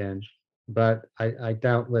running again. But I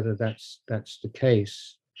doubt whether that's the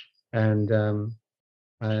case. And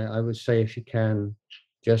I would say, if you can,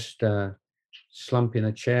 just slump in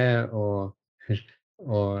a chair or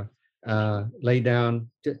lay down,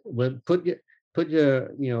 put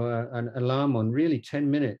your an alarm on really 10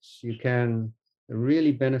 minutes. You can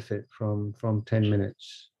really benefit from 10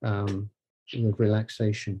 minutes with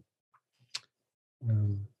relaxation.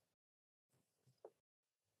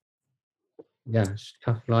 It's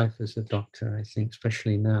tough life as a doctor, I think,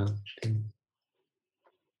 especially now.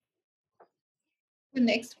 The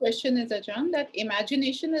next question is, Ajahn, that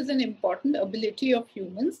imagination is an important ability of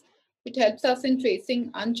humans. It helps us in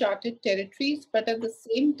facing uncharted territories, but at the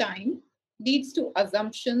same time leads to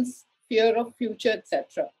assumptions, fear of future,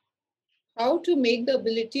 etc. How to make the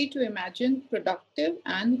ability to imagine productive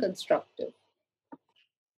and constructive?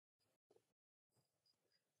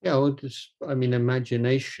 Yeah, well,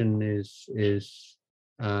 imagination is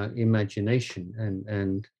imagination,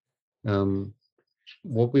 and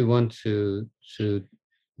what we want to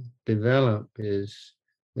develop is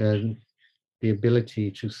the ability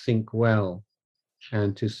to think well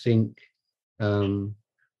and to think at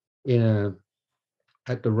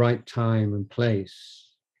the right time and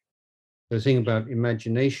place. The thing about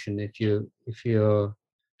imagination, if you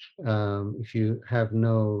have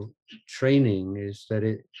no training, is that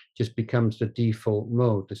it just becomes the default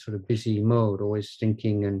mode, the sort of busy mode, always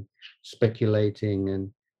thinking and speculating,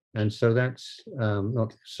 and so that's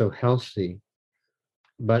not so healthy.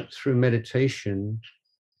 But through meditation,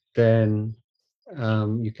 then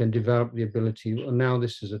you can develop the ability, well, now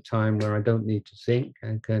this is a time where I don't need to think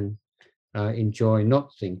and can enjoy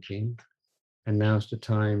not thinking, and now's the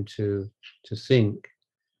time to think.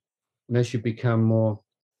 And as you become more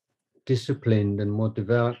disciplined and more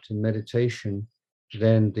developed in meditation,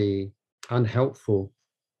 then the unhelpful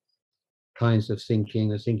kinds of thinking,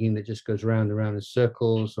 the thinking that just goes round and round in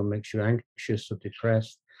circles or makes you anxious or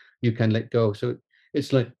depressed, you can let go. So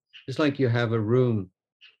it's like you have a room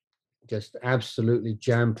just absolutely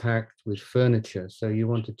jam-packed with furniture. So you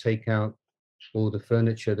want to take out all the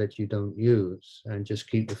furniture that you don't use and just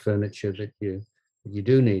keep the furniture that you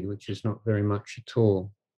do need, which is not very much at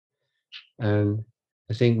all. And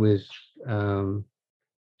I think with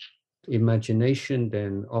imagination,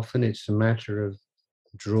 then often it's a matter of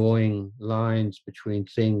drawing lines between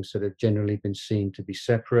things that have generally been seen to be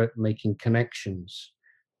separate, making connections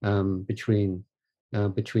between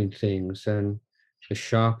things. And the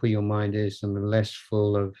sharper your mind is and the less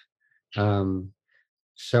full of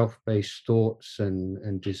self-based thoughts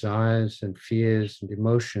and desires and fears and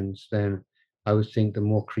emotions, then I would think the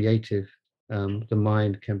more creative the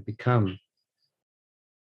mind can become.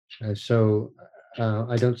 So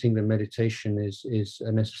I don't think that meditation is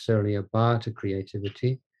necessarily a bar to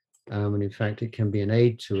creativity, and in fact it can be an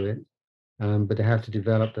aid to it, but they have to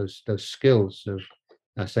develop those skills of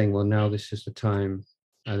saying, well, now this is the time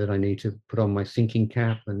that I need to put on my thinking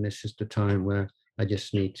cap, and this is the time where I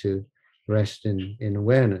just need to rest in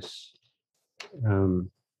awareness.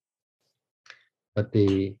 But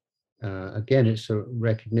again, it's a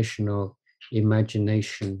recognition of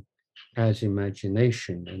imagination as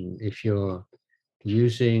imagination. And if you're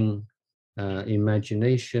using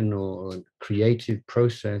imagination or creative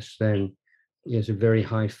process, then there's a very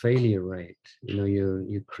high failure rate.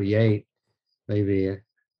 You create maybe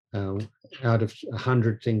out of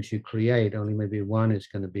 100 things you create, only maybe one is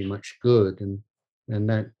going to be much good, and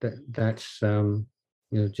that's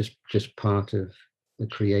just part of the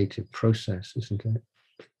creative process, isn't it?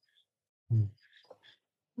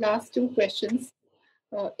 Last two questions.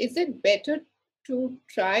 Is it better to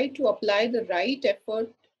try to apply the right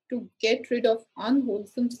effort to get rid of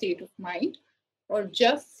unwholesome state of mind, or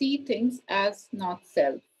just see things as not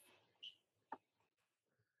self?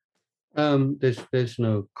 There's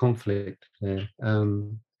no conflict there.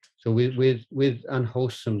 So with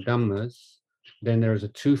unwholesome dhammas, then there is a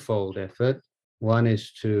twofold effort. One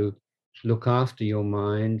is to look after your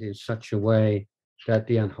mind in such a way that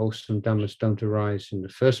the unwholesome dhammas don't arise in the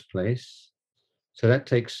first place. So that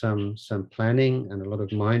takes some planning and a lot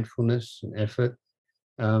of mindfulness and effort.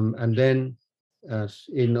 And then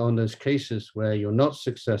on those cases where you're not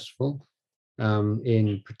successful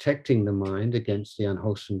in protecting the mind against the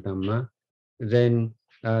unwholesome dhamma, then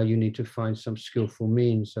you need to find some skillful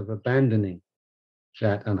means of abandoning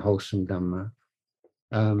that unwholesome dhamma.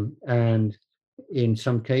 And in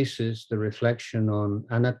some cases, the reflection on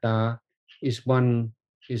anatta is one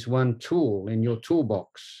tool in your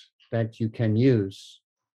toolbox that you can use,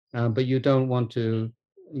 but you don't want to.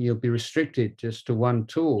 You'll be restricted just to one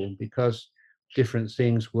tool because different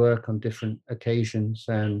things work on different occasions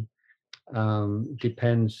and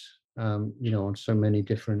depends, on so many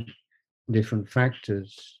different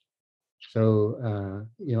factors. So,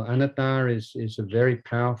 anatta is a very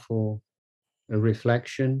powerful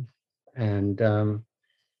reflection, and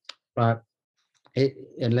but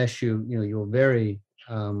unless you're very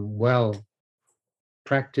well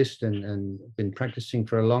practiced and been practicing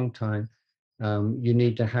for a long time, you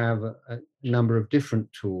need to have a number of different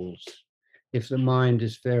tools. If the mind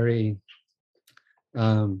is very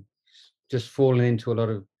just fallen into a lot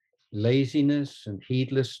of laziness and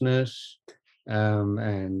heedlessness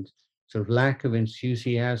and sort of lack of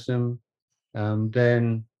enthusiasm,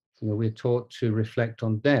 then we're taught to reflect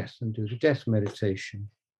on death and do the death meditation.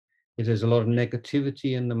 If there's a lot of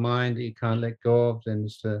negativity in the mind that you can't let go of, then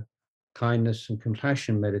it's the kindness and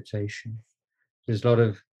compassion meditation. There's a lot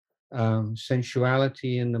of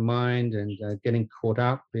sensuality in the mind and getting caught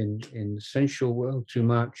up in the sensual world too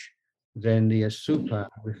much, then the asupa,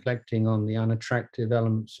 reflecting on the unattractive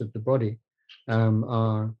elements of the body,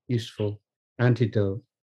 are useful antidote.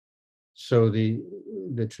 So the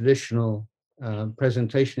traditional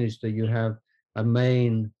presentation is that you have a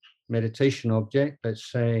main meditation object,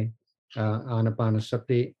 let's say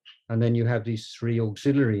anapanasati, and then you have these three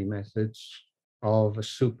auxiliary methods of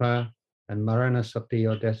asupa and maranasati,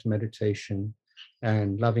 or death meditation,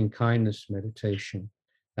 and loving kindness meditation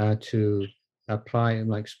to apply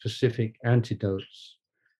like specific antidotes.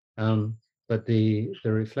 But the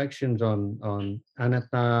reflections on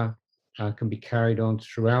anatta can be carried on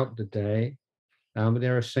throughout the day. But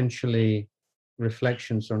they're essentially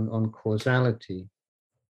reflections on causality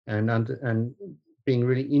and being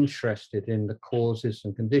really interested in the causes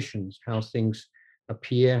and conditions, how things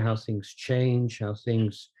appear, how things change, how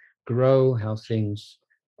things grow, how things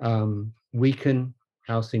weaken,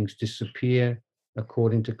 how things disappear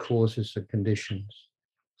according to causes and conditions.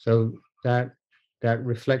 So that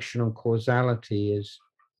reflection on causality is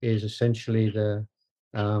essentially the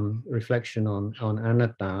reflection on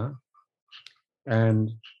anatta,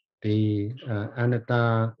 and the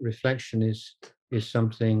anatta reflection is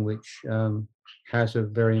something which has a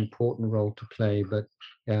very important role to play, but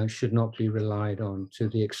should not be relied on to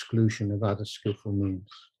the exclusion of other skillful means.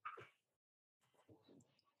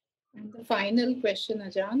 And the final question,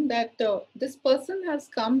 Ajahn, that this person has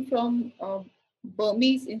come from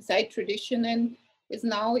Burmese insight tradition and is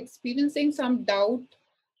now experiencing some doubt.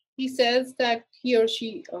 He says that he or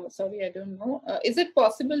she, I don't know. Is it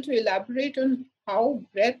possible to elaborate on how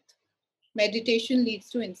breath meditation leads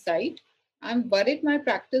to insight? I'm worried my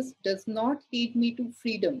practice does not lead me to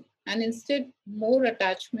freedom and instead more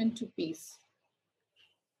attachment to peace.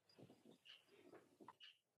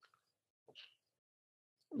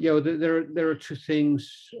 There are two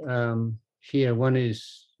things here. One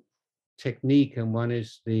is technique, and one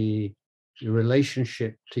is the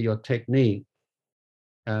relationship to your technique.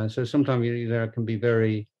 So sometimes there can be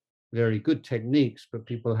very, very good techniques, but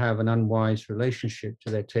people have an unwise relationship to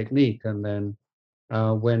their technique, and then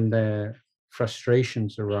when they're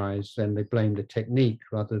frustrations arise, then they blame the technique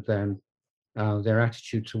rather than their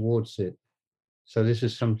attitude towards it. So this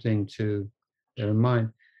is something to bear in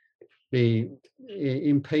mind. The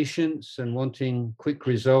impatience and wanting quick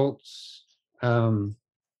results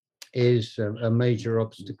is a major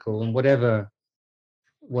obstacle, and whatever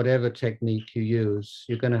technique you use,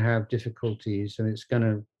 you're going to have difficulties, and it's going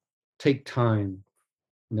to take time.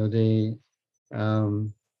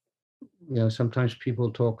 Sometimes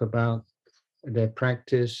people talk about their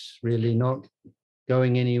practice really not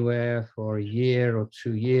going anywhere for a year or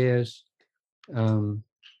 2 years.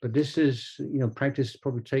 But this is, practice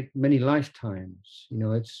probably take many lifetimes.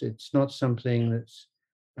 It's not something that's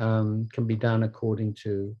can be done according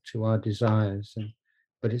to our desires,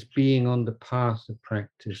 but it's being on the path of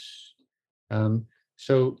practice. I've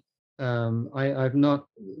not,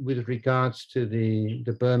 with regards to the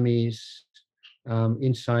Burmese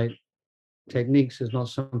insight techniques, is not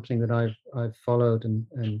something that I've followed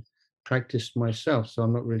and practiced myself. So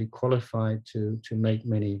I'm not really qualified to make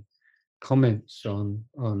many comments on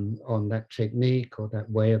that technique or that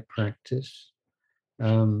way of practice.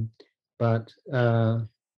 But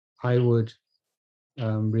I would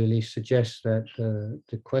really suggest that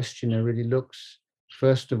the questioner really looks,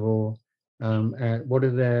 first of all, at what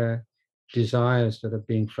are their desires that are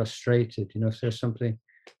being frustrated. If there's something,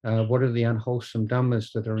 what are the unwholesome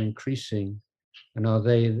dhammas that are increasing, and are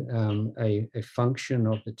they a function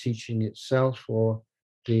of the teaching itself, or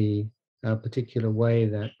the particular way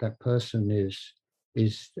that that person is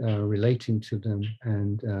relating to them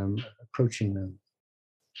and approaching them.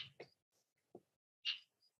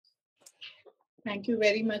 Thank you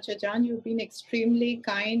very much, Ajahn. You've been extremely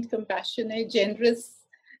kind, compassionate, generous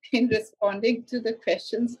in responding to the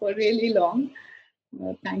questions for really long.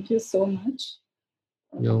 Thank you so much.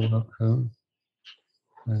 You're welcome.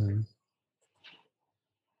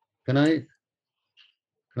 Can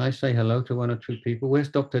I say hello to one or two people? Where's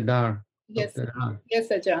Dr. Dar? Yes, Dr. Dar. yes,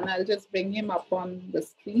 Ajahn. I'll just bring him up on the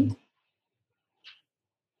screen.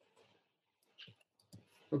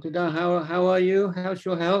 Dr. Dar, how are you? How's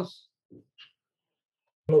your health?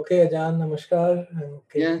 Okay, Ajahn, namaskar. I'm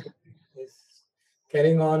okay. Yes. Yes.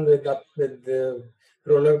 Carrying on with the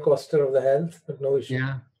roller coaster of the health, but no issue.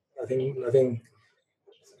 Yeah. Nothing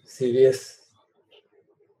serious.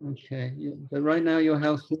 Okay. But right now you're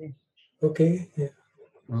healthy? Okay. Yeah.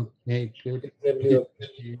 Okay, good.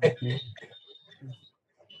 Reasonably okay.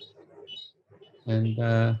 And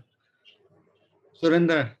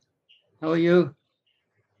Surinder, how are you?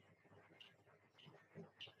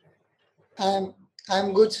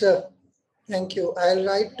 I'm good, sir. Thank you. I'll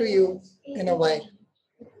write to you in a while.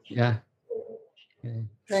 Yeah. Okay.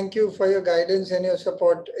 Thank you for your guidance and your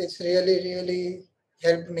support. It's really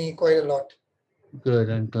helped me quite a lot. Good,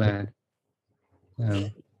 I'm glad.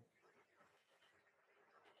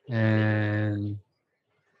 And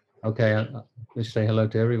okay, I'll say hello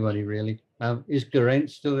to everybody, really. Is Geraint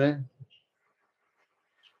still there?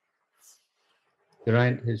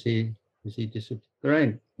 Geraint, is he disappeared?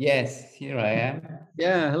 Geraint? Yes, here I am.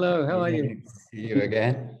 Yeah, hello, how are you? See you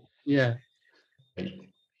again. Yeah.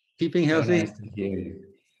 Great. Keeping So healthy? nice to hear you.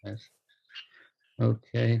 Yes.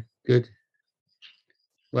 Okay, good.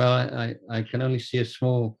 Well, I can only see a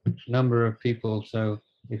small number of people, so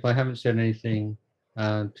if I haven't said anything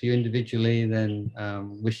to you individually, then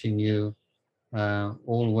wishing you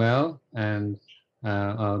all well, and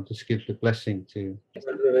I'll just give the blessing to.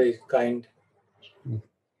 Very kind.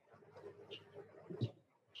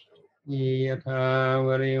 Yatha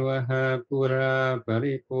varivaha pura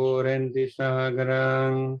paripurenti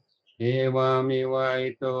sagarang evamiva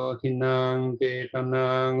ito hinang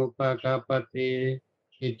ketanang upakapati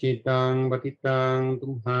ichitang batitang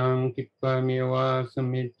tumhang kipamiwa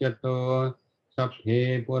samidjato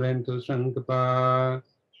sabhe purentu sankapa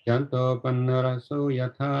yanto pannaraso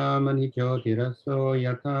yatha manijotiraso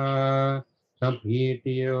yatha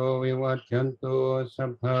sabhitiyo vivachanto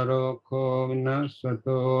sabharoko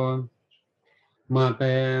vinasvato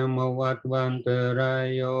Mate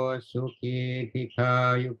Mawatwantarayo Sukhi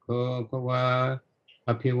Tikayuko Pava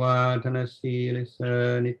Apivatana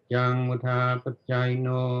Silisa Nityang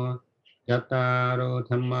Mutapatyaino Yataro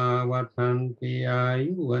Dhamma Vatanti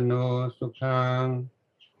Ayuvano Sukhang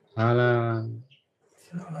Salam.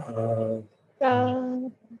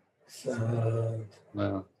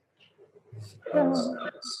 Well.